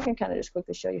 So I can kind of just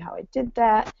quickly show you how I did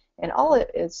that. And all it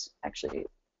is actually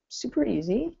super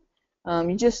easy.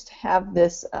 You just have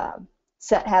this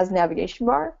set has navigation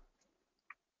bar,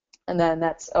 and then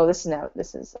that's, oh,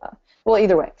 well,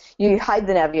 either way, you hide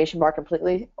the navigation bar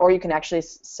completely, or you can actually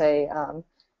say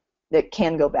that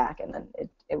can go back, and then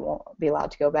it won't be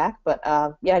allowed to go back. But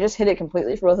yeah, I just hid it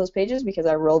completely for both those pages because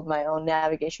I rolled my own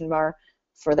navigation bar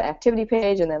for the activity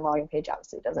page, and then login page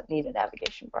obviously doesn't need a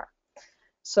navigation bar.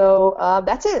 So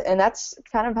that's it, and that's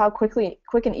kind of how quick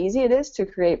and easy it is to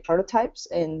create prototypes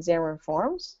in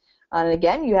Xamarin.Forms. And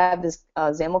again, you have this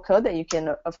XAML code that you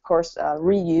can, of course,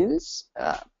 reuse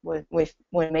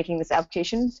when making this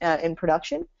application in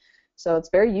production. So it's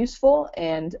very useful,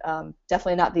 and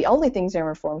definitely not the only thing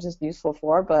Xamarin.Forms is useful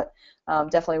for, but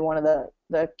definitely one of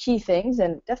the key things,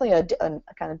 and definitely a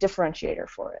kind of differentiator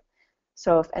for it.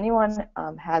 So if anyone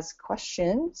has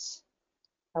questions,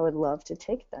 I would love to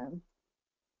take them.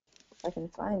 If I can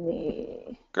find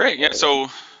the... Great. Yeah. So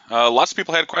lots of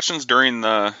people had questions during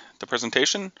the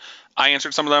presentation. I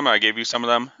answered some of them. I gave you some of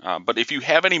them. But if you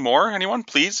have any more, anyone,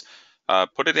 please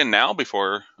put it in now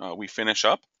before we finish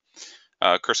up.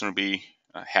 Krystin would be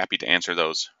happy to answer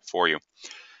those for you.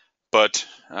 But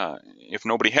if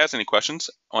nobody has any questions,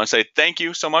 I want to say thank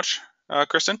you so much,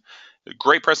 Krystin.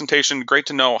 Great presentation. Great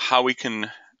to know how we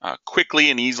can quickly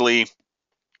and easily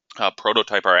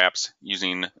prototype our apps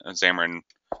using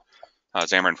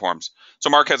Xamarin.Forms. So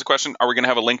Mark has a question. Are we going to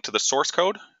have a link to the source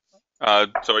code?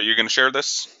 So are you going to share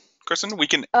this, Krystin? We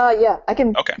can. Yeah, I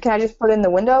can. Okay. Can I just put it in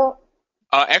the window?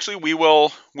 Actually, we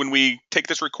will, when we take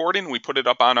this recording, we put it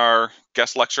up on our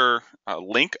guest lecture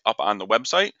link up on the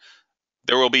website.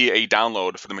 There will be a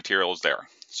download for the materials there.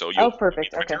 So you'll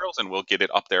Perfect. get the materials, and we'll get it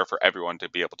up there for everyone to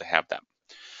be able to have them.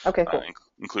 Okay, cool.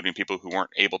 Including people who weren't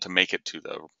able to make it to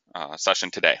the session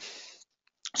today.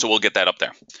 So we'll get that up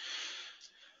there.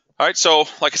 All right, so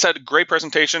like I said, great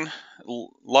presentation.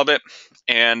 Love it.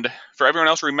 And for everyone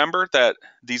else, remember that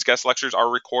these guest lectures are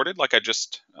recorded, like I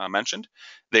just mentioned.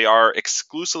 They are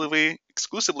exclusively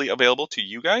available to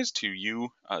you guys, to you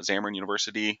Xamarin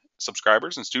University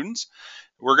subscribers and students.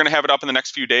 We're going to have it up in the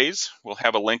next few days. We'll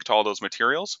have a link to all those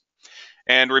materials.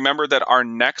 And remember that our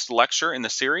next lecture in the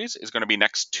series is going to be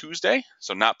next Tuesday.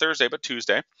 So not Thursday, but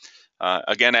Tuesday.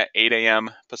 Again, at 8 a.m.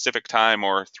 Pacific time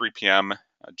or 3 p.m.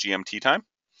 GMT time.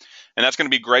 And that's going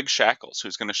to be Greg Shackles,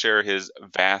 who's going to share his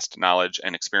vast knowledge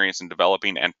and experience in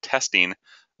developing and testing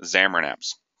Xamarin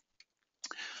apps.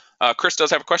 Chris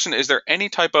does have a question. Is there any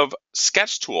type of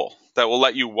sketch tool that will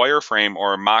let you wireframe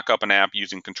or mock up an app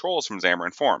using controls from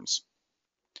Xamarin.Forms?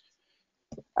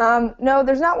 No,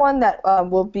 there's not one that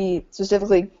will be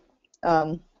specifically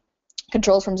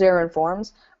controls from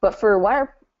Xamarin.Forms, but for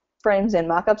wireframes and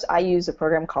mockups, I use a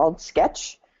program called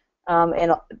Sketch,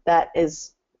 and that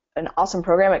is an awesome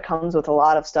program. It comes with a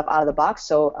lot of stuff out of the box.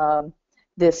 So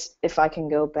if I can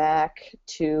go back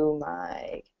to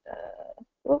my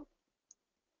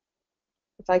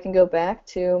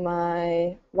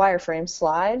wireframe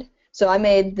slide. So I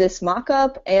made this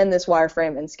mockup and this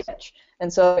wireframe in Sketch,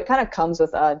 and so it kind of comes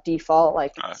with a default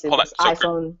Hold on. So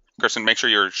iPhone. Krystin, make sure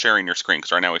you're sharing your screen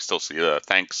because right now we still see the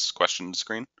thanks question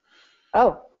screen.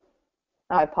 Oh,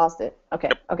 I paused it. Okay.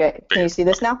 Yep. Okay. Can you see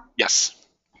this now? Yes.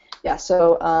 Yeah,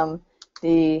 so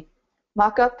the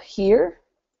mock-up here,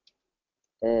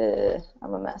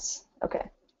 I'm a mess. Okay.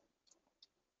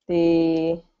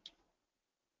 The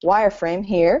wireframe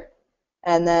here,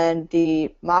 and then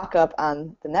the mock-up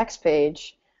on the next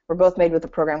page were both made with a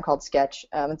program called Sketch.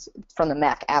 It's from the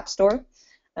Mac App Store.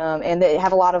 And they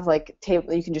have a lot of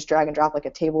table. You can just drag and drop a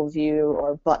table view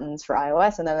or buttons for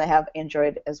iOS, and then they have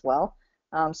Android as well.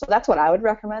 So that's what I would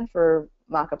recommend for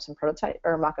mockups and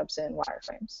mockups and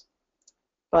wireframes,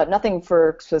 but nothing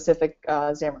for specific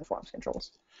Xamarin.Forms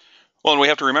controls. Well, and we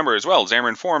have to remember as well,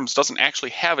 Xamarin.Forms doesn't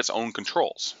actually have its own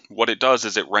controls. What it does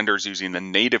is it renders using the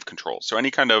native controls. So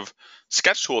any kind of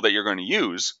sketch tool that you're going to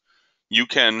use, you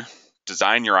can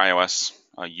design your iOS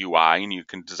UI, and you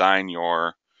can design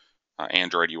your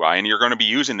Android UI, and you're going to be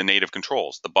using the native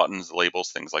controls, the buttons, the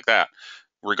labels, things like that.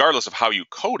 Regardless of how you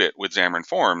code it with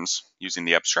Xamarin.Forms using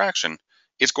the abstraction,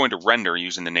 it's going to render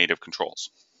using the native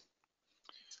controls.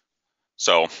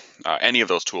 So any of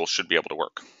those tools should be able to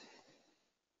work.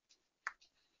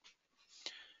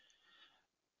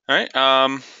 All right.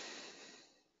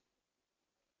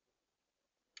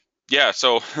 Yeah,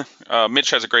 so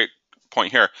Mitch has a great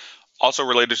point here. Also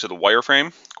related to the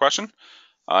wireframe question.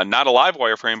 Not a live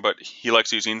wireframe, but he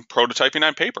likes using prototyping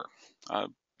on paper.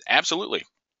 Absolutely.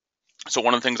 So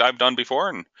one of the things I've done before,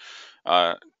 and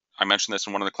I mentioned this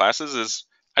in one of the classes, is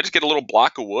I just get a little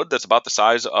block of wood that's about the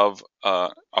size of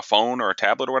a phone or a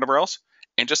tablet or whatever else,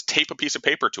 and just tape a piece of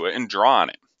paper to it and draw on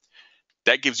it.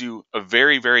 That gives you a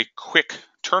very, very quick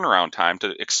turnaround time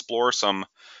to explore some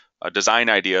design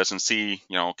ideas and see,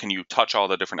 can you touch all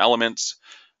the different elements?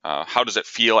 How does it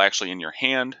feel actually in your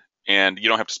hand? And you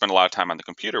don't have to spend a lot of time on the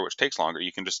computer, which takes longer.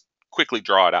 You can just quickly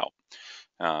draw it out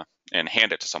uh, and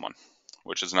hand it to someone,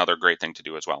 which is another great thing to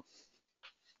do as well.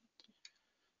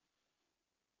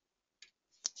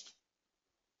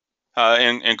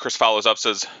 And Chris follows up,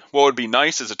 says, what would be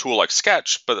nice is a tool like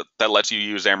Sketch, but that lets you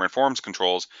use Xamarin.Forms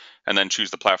controls and then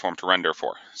choose the platform to render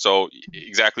for. So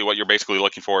exactly what you're basically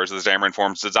looking for is the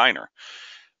Xamarin.Forms designer,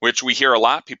 which we hear a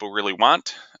lot people really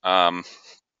want.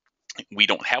 We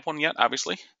don't have one yet,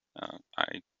 obviously.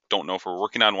 I don't know if we're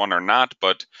working on one or not,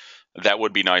 but that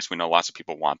would be nice. We know lots of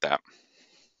people want that.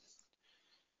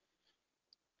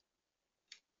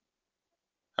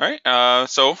 All right.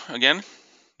 So again,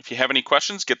 if you have any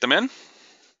questions, get them in.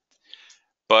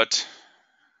 But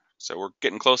so we're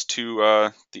getting close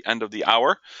to the end of the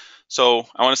hour. So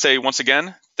I want to say once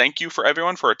again, thank you for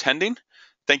everyone for attending.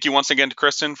 Thank you once again to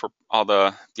Krystin for all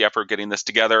the effort getting this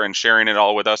together and sharing it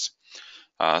all with us.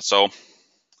 So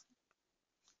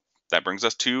that brings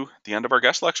us to the end of our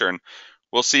guest lecture, and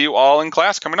we'll see you all in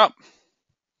class coming up.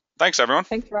 Thanks, everyone.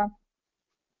 Thanks, Rob.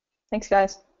 Thanks,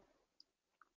 guys.